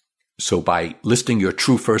 So by listing your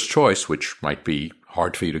true first choice, which might be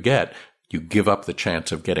hard for you to get, you give up the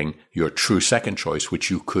chance of getting your true second choice, which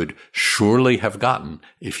you could surely have gotten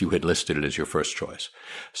if you had listed it as your first choice.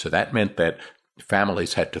 So that meant that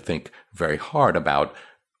families had to think very hard about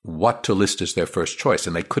what to list as their first choice,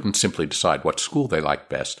 and they couldn't simply decide what school they liked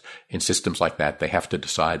best. In systems like that, they have to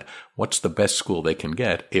decide what's the best school they can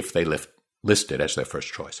get if they list it as their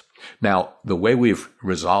first choice. Now, the way we've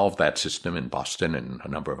resolved that system in Boston and a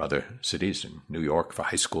number of other cities, in New York for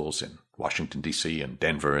high schools, in Washington, D.C., and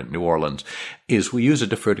Denver, and New Orleans, is we use a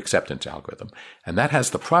deferred acceptance algorithm. And that has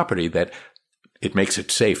the property that it makes it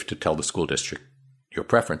safe to tell the school district your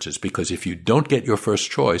preferences, because if you don't get your first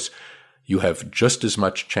choice, you have just as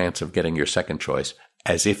much chance of getting your second choice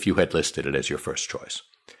as if you had listed it as your first choice.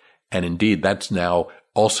 And indeed, that's now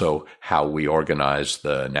also how we organize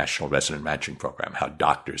the National Resident Matching Program, how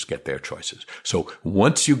doctors get their choices. So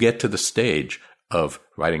once you get to the stage of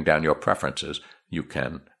writing down your preferences, you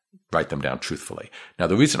can write them down truthfully. Now,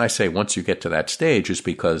 the reason I say once you get to that stage is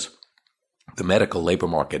because the medical labor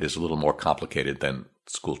market is a little more complicated than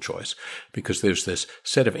school choice, because there's this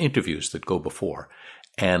set of interviews that go before,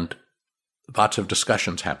 and lots of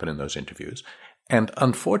discussions happen in those interviews. And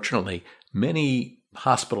unfortunately, many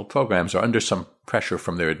hospital programs are under some pressure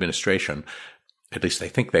from their administration at least they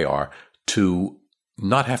think they are, to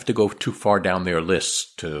not have to go too far down their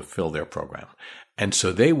lists to fill their program. And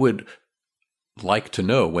so they would like to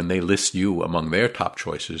know when they list you among their top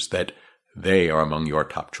choices that they are among your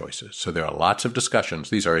top choices. So there are lots of discussions.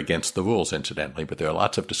 These are against the rules, incidentally, but there are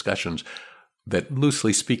lots of discussions that,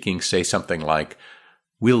 loosely speaking, say something like,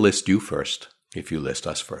 we'll list you first if you list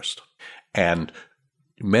us first. And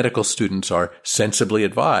medical students are sensibly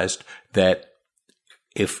advised that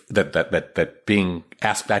if that being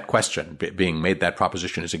asked that question, being made that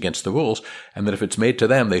proposition is against the rules, and that if it's made to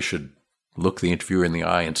them, they should look the interviewer in the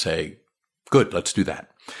eye and say, good, let's do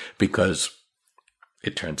that. Because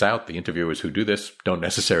it turns out the interviewers who do this don't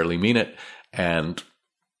necessarily mean it, and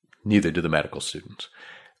neither do the medical students.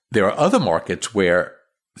 There are other markets where,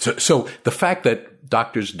 so the fact that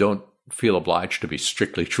doctors don't feel obliged to be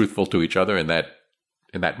strictly truthful to each other in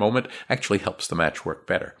that moment actually helps the match work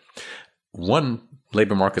better. One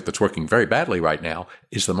labor market that's working very badly right now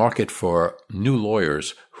is the market for new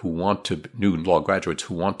lawyers new law graduates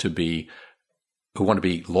who want to be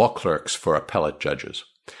law clerks for appellate judges.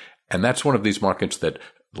 And that's one of these markets that,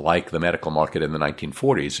 like the medical market in the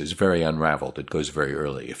 1940s, is very unraveled. It goes very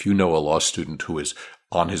early. If you know a law student who is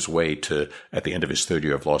on his way to, at the end of his third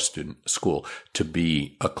year of law school, to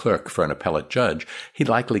be a clerk for an appellate judge, he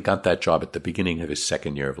likely got that job at the beginning of his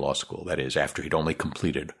second year of law school. That is, after he'd only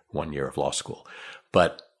completed 1 year of law school.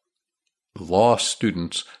 But law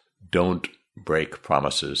students don't break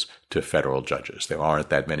promises to federal judges. There aren't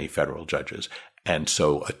that many federal judges. And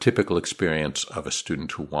so a typical experience of a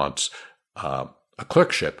student who wants a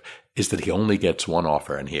clerkship is that he only gets one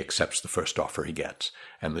offer and he accepts the first offer he gets.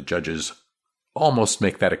 And the judges almost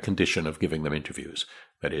make that a condition of giving them interviews.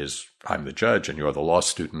 That is, I'm the judge and you're the law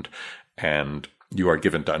student, and you are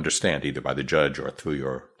given to understand either by the judge or through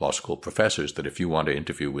your law school professors that if you want to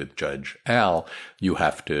interview with Judge Al, you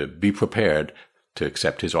have to be prepared to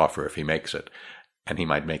accept his offer if he makes it. And he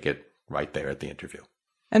might make it right there at the interview.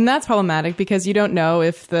 And that's problematic because you don't know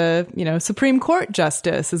if the, Supreme Court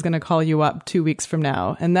justice is going to call you up 2 weeks from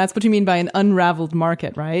now. And that's what you mean by an unraveled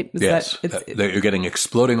market, right? Yes. You're getting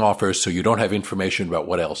exploding offers, so you don't have information about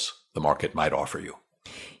what else the market might offer you.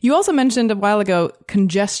 You also mentioned a while ago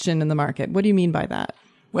congestion in the market. What do you mean by that?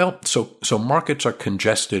 Well, so markets are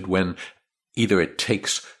congested when either it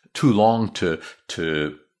takes too long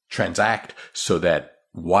to transact, so that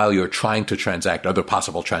while you're trying to transact, other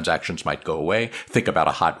possible transactions might go away. Think about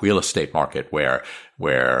a hot real estate market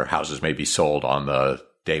where houses may be sold on the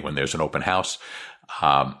day when there's an open house,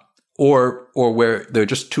 or where there are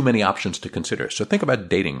just too many options to consider. So think about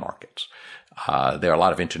dating markets. There are a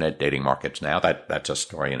lot of internet dating markets now. That's a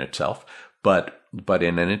story in itself. But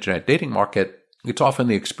in an internet dating market, it's often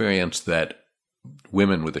the experience that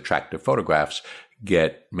women with attractive photographs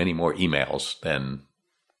get many more emails than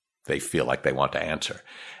they feel like they want to answer.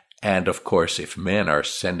 And of course, if men are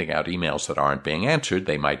sending out emails that aren't being answered,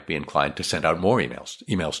 they might be inclined to send out more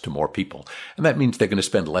emails to more people. And that means they're going to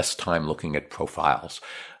spend less time looking at profiles,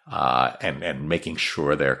 and making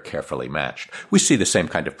sure they're carefully matched. We see the same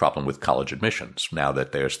kind of problem with college admissions. Now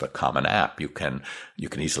that there's the Common App, you can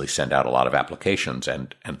easily send out a lot of applications,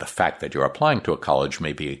 and the fact that you're applying to a college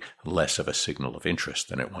may be less of a signal of interest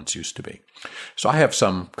than it once used to be. So I have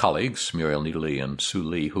some colleagues, Muriel Needley and Sue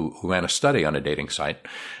Lee, who ran a study on a dating site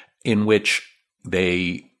in which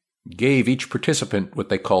they gave each participant what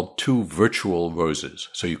they called 2 virtual roses.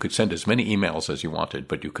 So you could send as many emails as you wanted,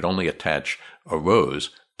 but you could only attach a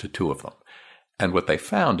rose to 2 of them. And what they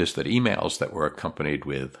found is that emails that were accompanied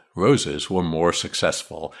with roses were more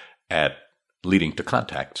successful at leading to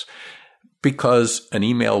contacts, because an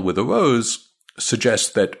email with a rose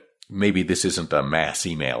suggests that maybe this isn't a mass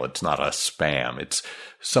email. It's not a spam. It's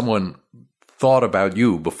someone thought about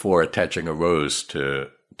you before attaching a rose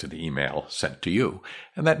to the email sent to you.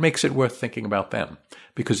 And that makes it worth thinking about them.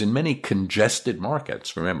 Because in many congested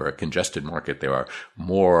markets, remember, a congested market, there are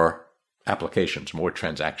more applications, more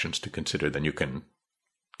transactions to consider than you can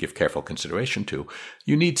give careful consideration to.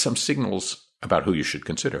 You need some signals about who you should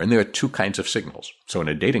consider. And there are 2 kinds of signals. So in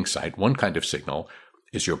a dating site, one kind of signal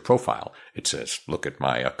is your profile. It says, look at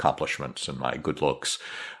my accomplishments and my good looks.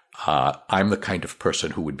 I'm the kind of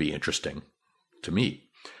person who would be interesting to meet.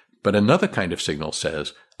 But another kind of signal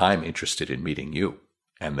says, I'm interested in meeting you,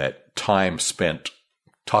 and that time spent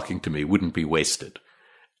talking to me wouldn't be wasted.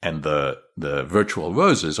 And the virtual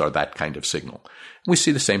roses are that kind of signal. We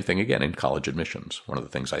see the same thing again in college admissions. One of the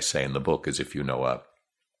things I say in the book is if you know a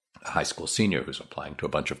high school senior who's applying to a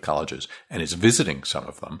bunch of colleges and is visiting some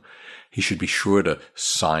of them, he should be sure to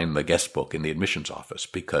sign the guest book in the admissions office,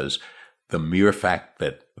 because the mere fact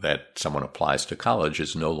that someone applies to college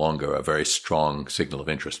is no longer a very strong signal of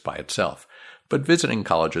interest by itself. But visiting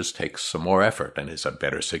colleges takes some more effort and is a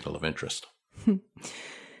better signal of interest.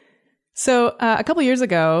 So a couple years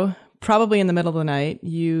ago, probably in the middle of the night,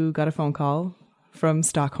 you got a phone call from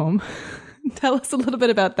Stockholm. Tell us a little bit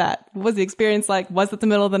about that. What was the experience like? Was it the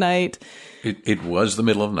middle of the night? It was the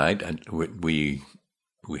middle of the night, and we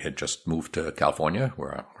had just moved to California,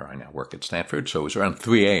 where I now work at Stanford. So it was around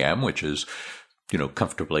 3 a.m., which is,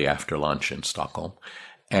 comfortably after lunch in Stockholm.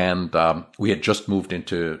 And we had just moved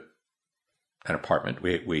into an apartment.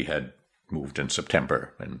 We had moved in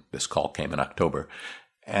September, and this call came in October.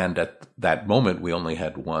 And at that moment, we only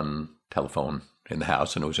had one telephone in the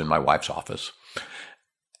house, and it was in my wife's office.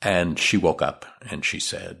 And she woke up and she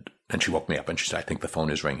woke me up and she said, I think the phone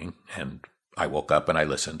is ringing. And I woke up and I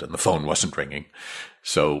listened and the phone wasn't ringing.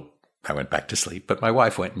 So I went back to sleep, but my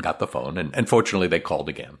wife went and got the phone, and fortunately they called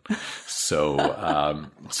again. So,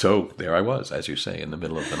 so there I was, as you say, in the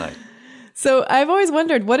middle of the night. So I've always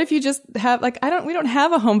wondered, what if you just have, we don't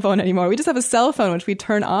have a home phone anymore. We just have a cell phone, which we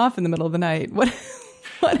turn off in the middle of the night. What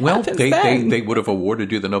happens then? They would have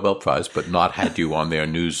awarded you the Nobel Prize, but not had you on their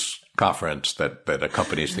news conference that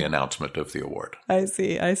accompanies the announcement of the award. I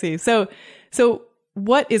see. So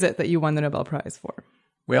what is it that you won the Nobel Prize for?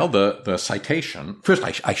 Well, the citation, first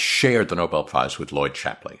I shared the Nobel Prize with Lloyd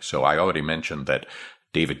Shapley. So I already mentioned that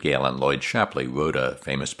David Gale and Lloyd Shapley wrote a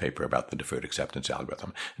famous paper about the deferred acceptance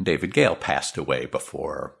algorithm. And David Gale passed away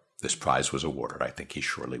before this prize was awarded. I think he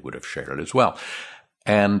surely would have shared it as well.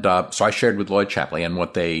 And so I shared with Lloyd Shapley, and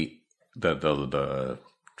what the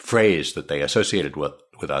phrase that they associated with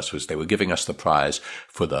us was they were giving us the prize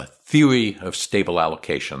for the theory of stable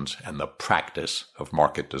allocations and the practice of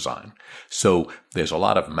market design. So there's a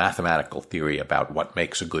lot of mathematical theory about what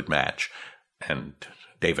makes a good match. And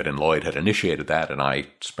David and Lloyd had initiated that, and I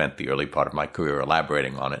spent the early part of my career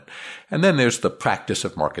elaborating on it. And then there's the practice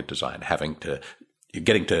of market design,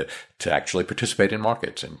 getting to actually participate in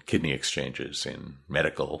markets, in kidney exchanges, in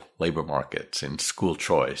medical labor markets, in school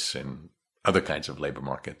choice, in other kinds of labor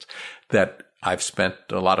markets that I've spent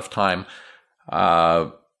a lot of time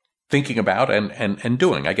thinking about and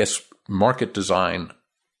doing. I guess market design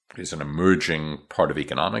is an emerging part of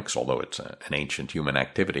economics, although it's an ancient human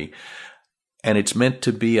activity. And it's meant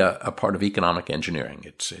to be a part of economic engineering.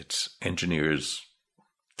 It's engineers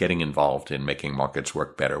getting involved in making markets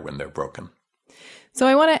work better when they're broken. So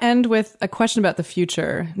I want to end with a question about the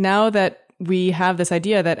future. Now that we have this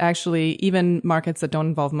idea that actually even markets that don't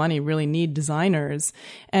involve money really need designers,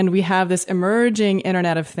 and we have this emerging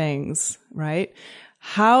Internet of Things, right?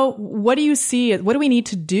 What do you see? What do we need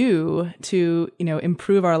to do to,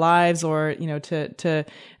 improve our lives, or, to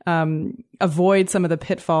avoid some of the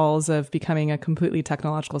pitfalls of becoming a completely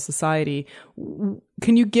technological society?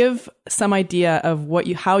 Can you give some idea of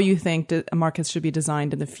how you think markets should be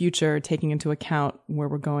designed in the future, taking into account where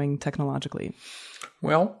we're going technologically?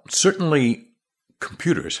 Well, certainly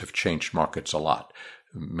computers have changed markets a lot.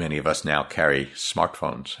 Many of us now carry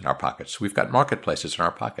smartphones in our pockets. We've got marketplaces in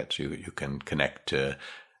our pockets. You can connect to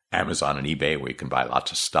Amazon and eBay, where you can buy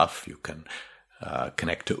lots of stuff. You can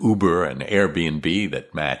connect to Uber and Airbnb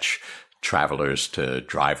that match travelers to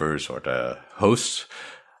drivers or to hosts.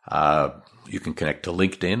 You can connect to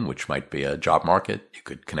LinkedIn, which might be a job market. You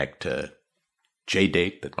could connect to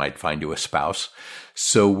JDate that might find you a spouse.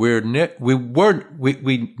 So we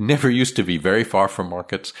never used to be very far from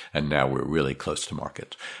markets, and now we're really close to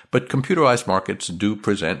markets. But computerized markets do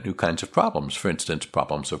present new kinds of problems. For instance,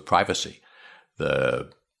 problems of privacy. There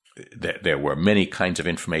were many kinds of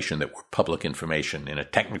information that were public information in a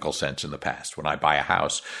technical sense in the past. When I buy a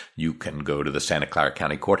house, you can go to the Santa Clara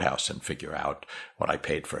County Courthouse and figure out what I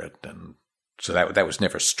paid for it. And so that was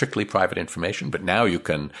never strictly private information, but now you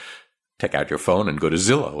can take out your phone and go to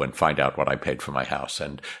Zillow and find out what I paid for my house.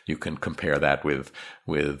 And you can compare that with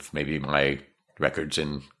maybe my records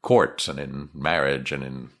in courts and in marriage and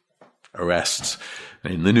in arrests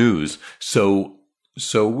and in the news. So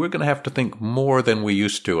we're going to have to think more than we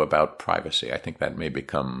used to about privacy. I think that may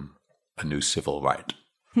become a new civil right.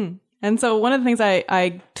 And so one of the things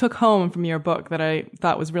I took home from your book that I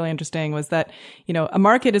thought was really interesting was that, a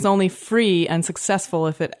market is only free and successful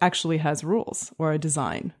if it actually has rules or a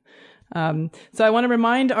design. So I want to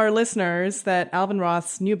remind our listeners that Alvin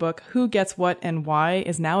Roth's new book, Who Gets What and Why,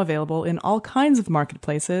 is now available in all kinds of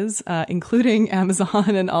marketplaces, including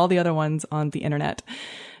Amazon and all the other ones on the internet.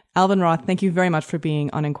 Alvin Roth, thank you very much for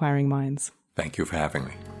being on Inquiring Minds. Thank you for having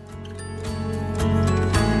me.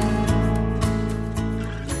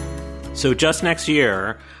 So just next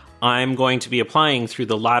year, I'm going to be applying through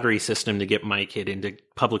the lottery system to get my kid into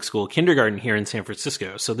public school kindergarten here in San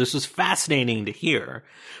Francisco. So this was fascinating to hear.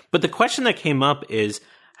 But the question that came up is,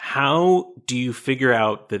 How do you figure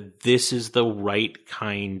out that this is the right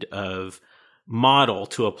kind of model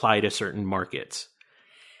to apply to certain markets?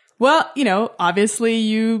 Well, obviously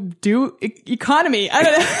you do economy. I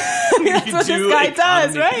don't know. That's what this guy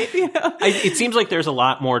does, right? It seems like there's a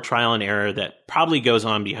lot more trial and error that probably goes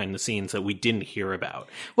on behind the scenes that we didn't hear about.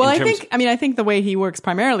 Well, I think the way he works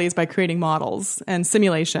primarily is by creating models and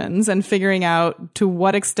simulations and figuring out to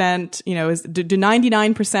what extent, do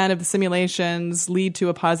 99% of the simulations lead to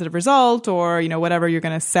a positive result, or, whatever you're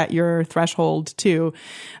going to set your threshold to.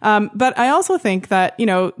 But I also think that,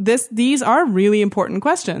 these are really important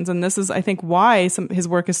questions. And this is, I think, why his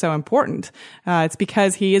work is so important. It's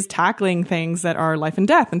because he is tackling things that are life and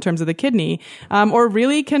death in terms of the kidney, or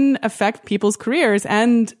really can affect people's careers.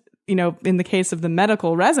 And, in the case of the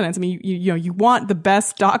medical residents, you want the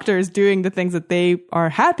best doctors doing the things that they are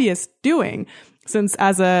happiest doing, since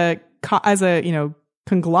as a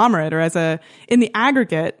conglomerate, or in the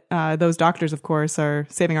aggregate, those doctors, of course, are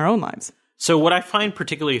saving our own lives. So what I find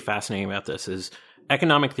particularly fascinating about this is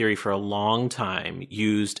economic theory for a long time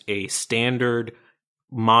used a standard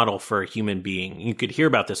model for a human being. You could hear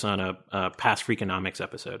about this on a past Freakonomics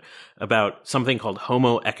episode about something called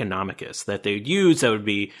Homo economicus that they would use that would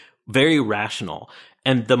be very rational.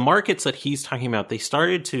 And the markets that he's talking about, they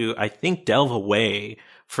started to, I think, delve away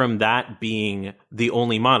from that being the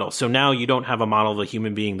only model. So now you don't have a model of a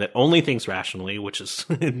human being that only thinks rationally, which is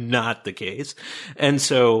not the case. And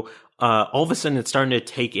so all of a sudden it's starting to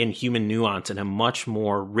take in human nuance in a much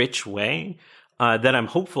more rich way. That I'm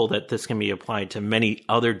hopeful that this can be applied to many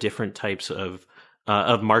other different types of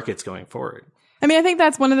markets going forward. I think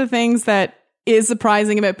that's one of the things that is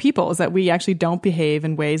surprising about people, is that we actually don't behave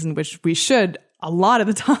in ways in which we should a lot of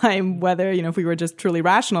the time, whether, if we were just truly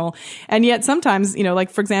rational. And yet sometimes, like,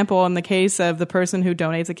 for example, in the case of the person who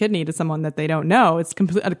donates a kidney to someone that they don't know, it's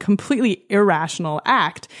a completely irrational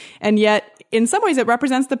act. And yet, in some ways, it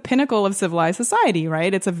represents the pinnacle of civilized society,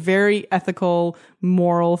 right? It's a very ethical,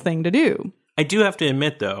 moral thing to do. I do have to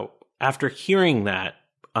admit, though, after hearing that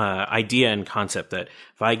idea and concept that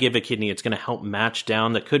if I give a kidney, it's going to help match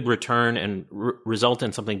down, that could return and result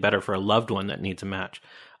in something better for a loved one that needs a match.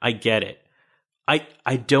 I get it.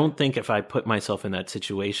 I don't think if I put myself in that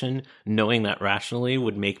situation, knowing that rationally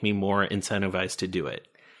would make me more incentivized to do it.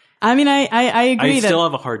 I agree. I still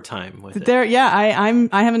have a hard time with it. I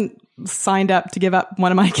haven't signed up to give up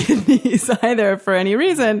one of my kidneys either for any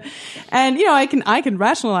reason. And, I can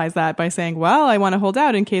rationalize that by saying, well, I want to hold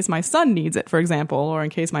out in case my son needs it, for example, or in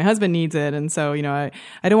case my husband needs it. And so, I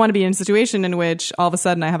don't want to be in a situation in which all of a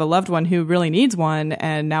sudden I have a loved one who really needs one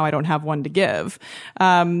and now I don't have one to give.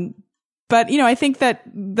 But, I think that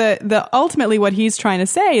the ultimately what he's trying to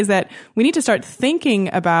say is that we need to start thinking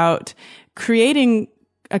about creating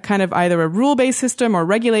a kind of either a rule-based system or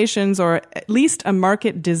regulations, or at least a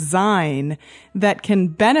market design that can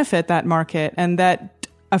benefit that market, and that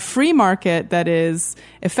a free market that is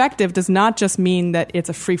effective does not just mean that it's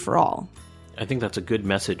a free-for-all. I think that's a good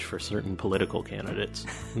message for certain political candidates,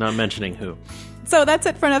 not mentioning who. So that's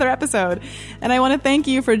it for another episode. And I want to thank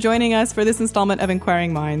you for joining us for this installment of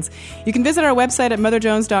Inquiring Minds. You can visit our website at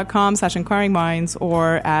motherjones.com/inquiringminds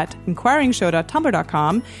or at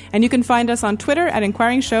inquiringshow.tumblr.com. And you can find us on Twitter at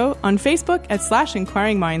Inquiring Show, on Facebook at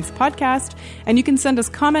 /InquiringMindsPodcast. And you can send us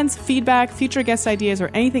comments, feedback, future guest ideas, or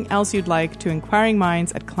anything else you'd like to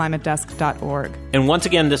inquiringminds@climatedesk.org. And once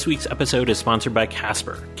again, this week's episode is sponsored by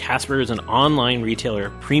Casper. Casper is an online retailer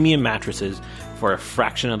of premium mattresses for a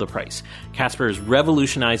fraction of the price. Casper is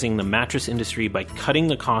revolutionizing the mattress industry by cutting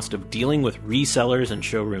the cost of dealing with resellers and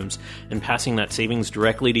showrooms and passing that savings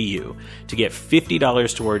directly to you. To get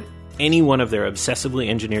 $50 toward any one of their obsessively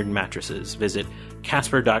engineered mattresses, visit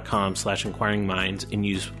casper.com/inquiringminds and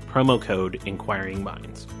use promo code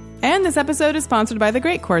inquiringminds. And this episode is sponsored by The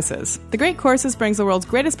Great Courses. The Great Courses brings the world's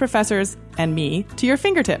greatest professors, and me, to your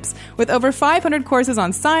fingertips. With over 500 courses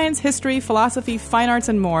on science, history, philosophy, fine arts,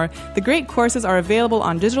 and more, The Great Courses are available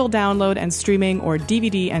on digital download and streaming, or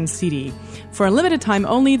DVD and CD. For a limited time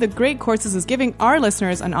only, The Great Courses is giving our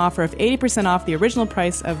listeners an offer of 80% off the original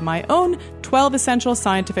price of my own 12 Essential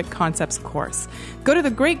Scientific Concepts course. Go to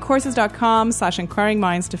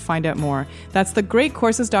thegreatcourses.com/inquiringminds to find out more. That's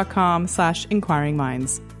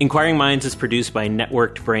thegreatcourses.com/inquiringminds. Inquiring Minds is produced by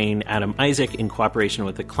Networked Brain Adam Isaac in cooperation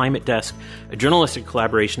with the Climate Desk, a journalistic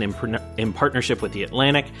collaboration in partnership with The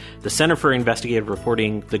Atlantic, the Center for Investigative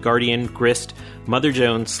Reporting, The Guardian, Grist, Mother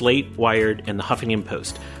Jones, Slate, Wired, and the Huffington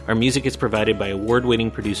Post. Our music is provided by award-winning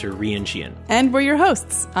producer Rian Sheehan. And we're your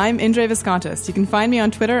hosts. I'm Indre Viscontis. You can find me on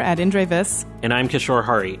Twitter at IndreVis. And I'm Kishore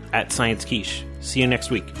Hari at Science Quiche. See you next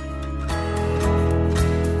week.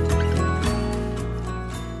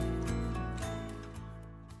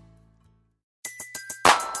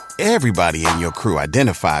 Everybody in your crew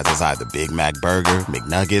identifies as either Big Mac Burger,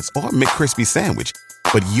 McNuggets, or McCrispy Sandwich.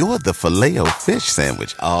 But you're the Filet-O-Fish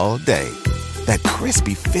Sandwich all day. That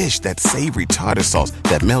crispy fish, that savory tartar sauce,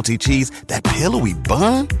 that melty cheese, that pillowy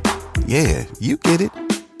bun. Yeah, you get it.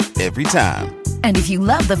 Every time. And if you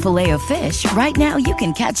love the Filet-O-Fish, right now you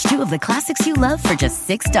can catch two of the classics you love for just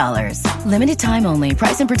 $6. Limited time only.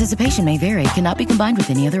 Price and participation may vary. Cannot be combined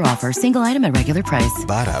with any other offer. Single item at regular price.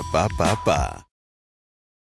 Ba-da-ba-ba-ba.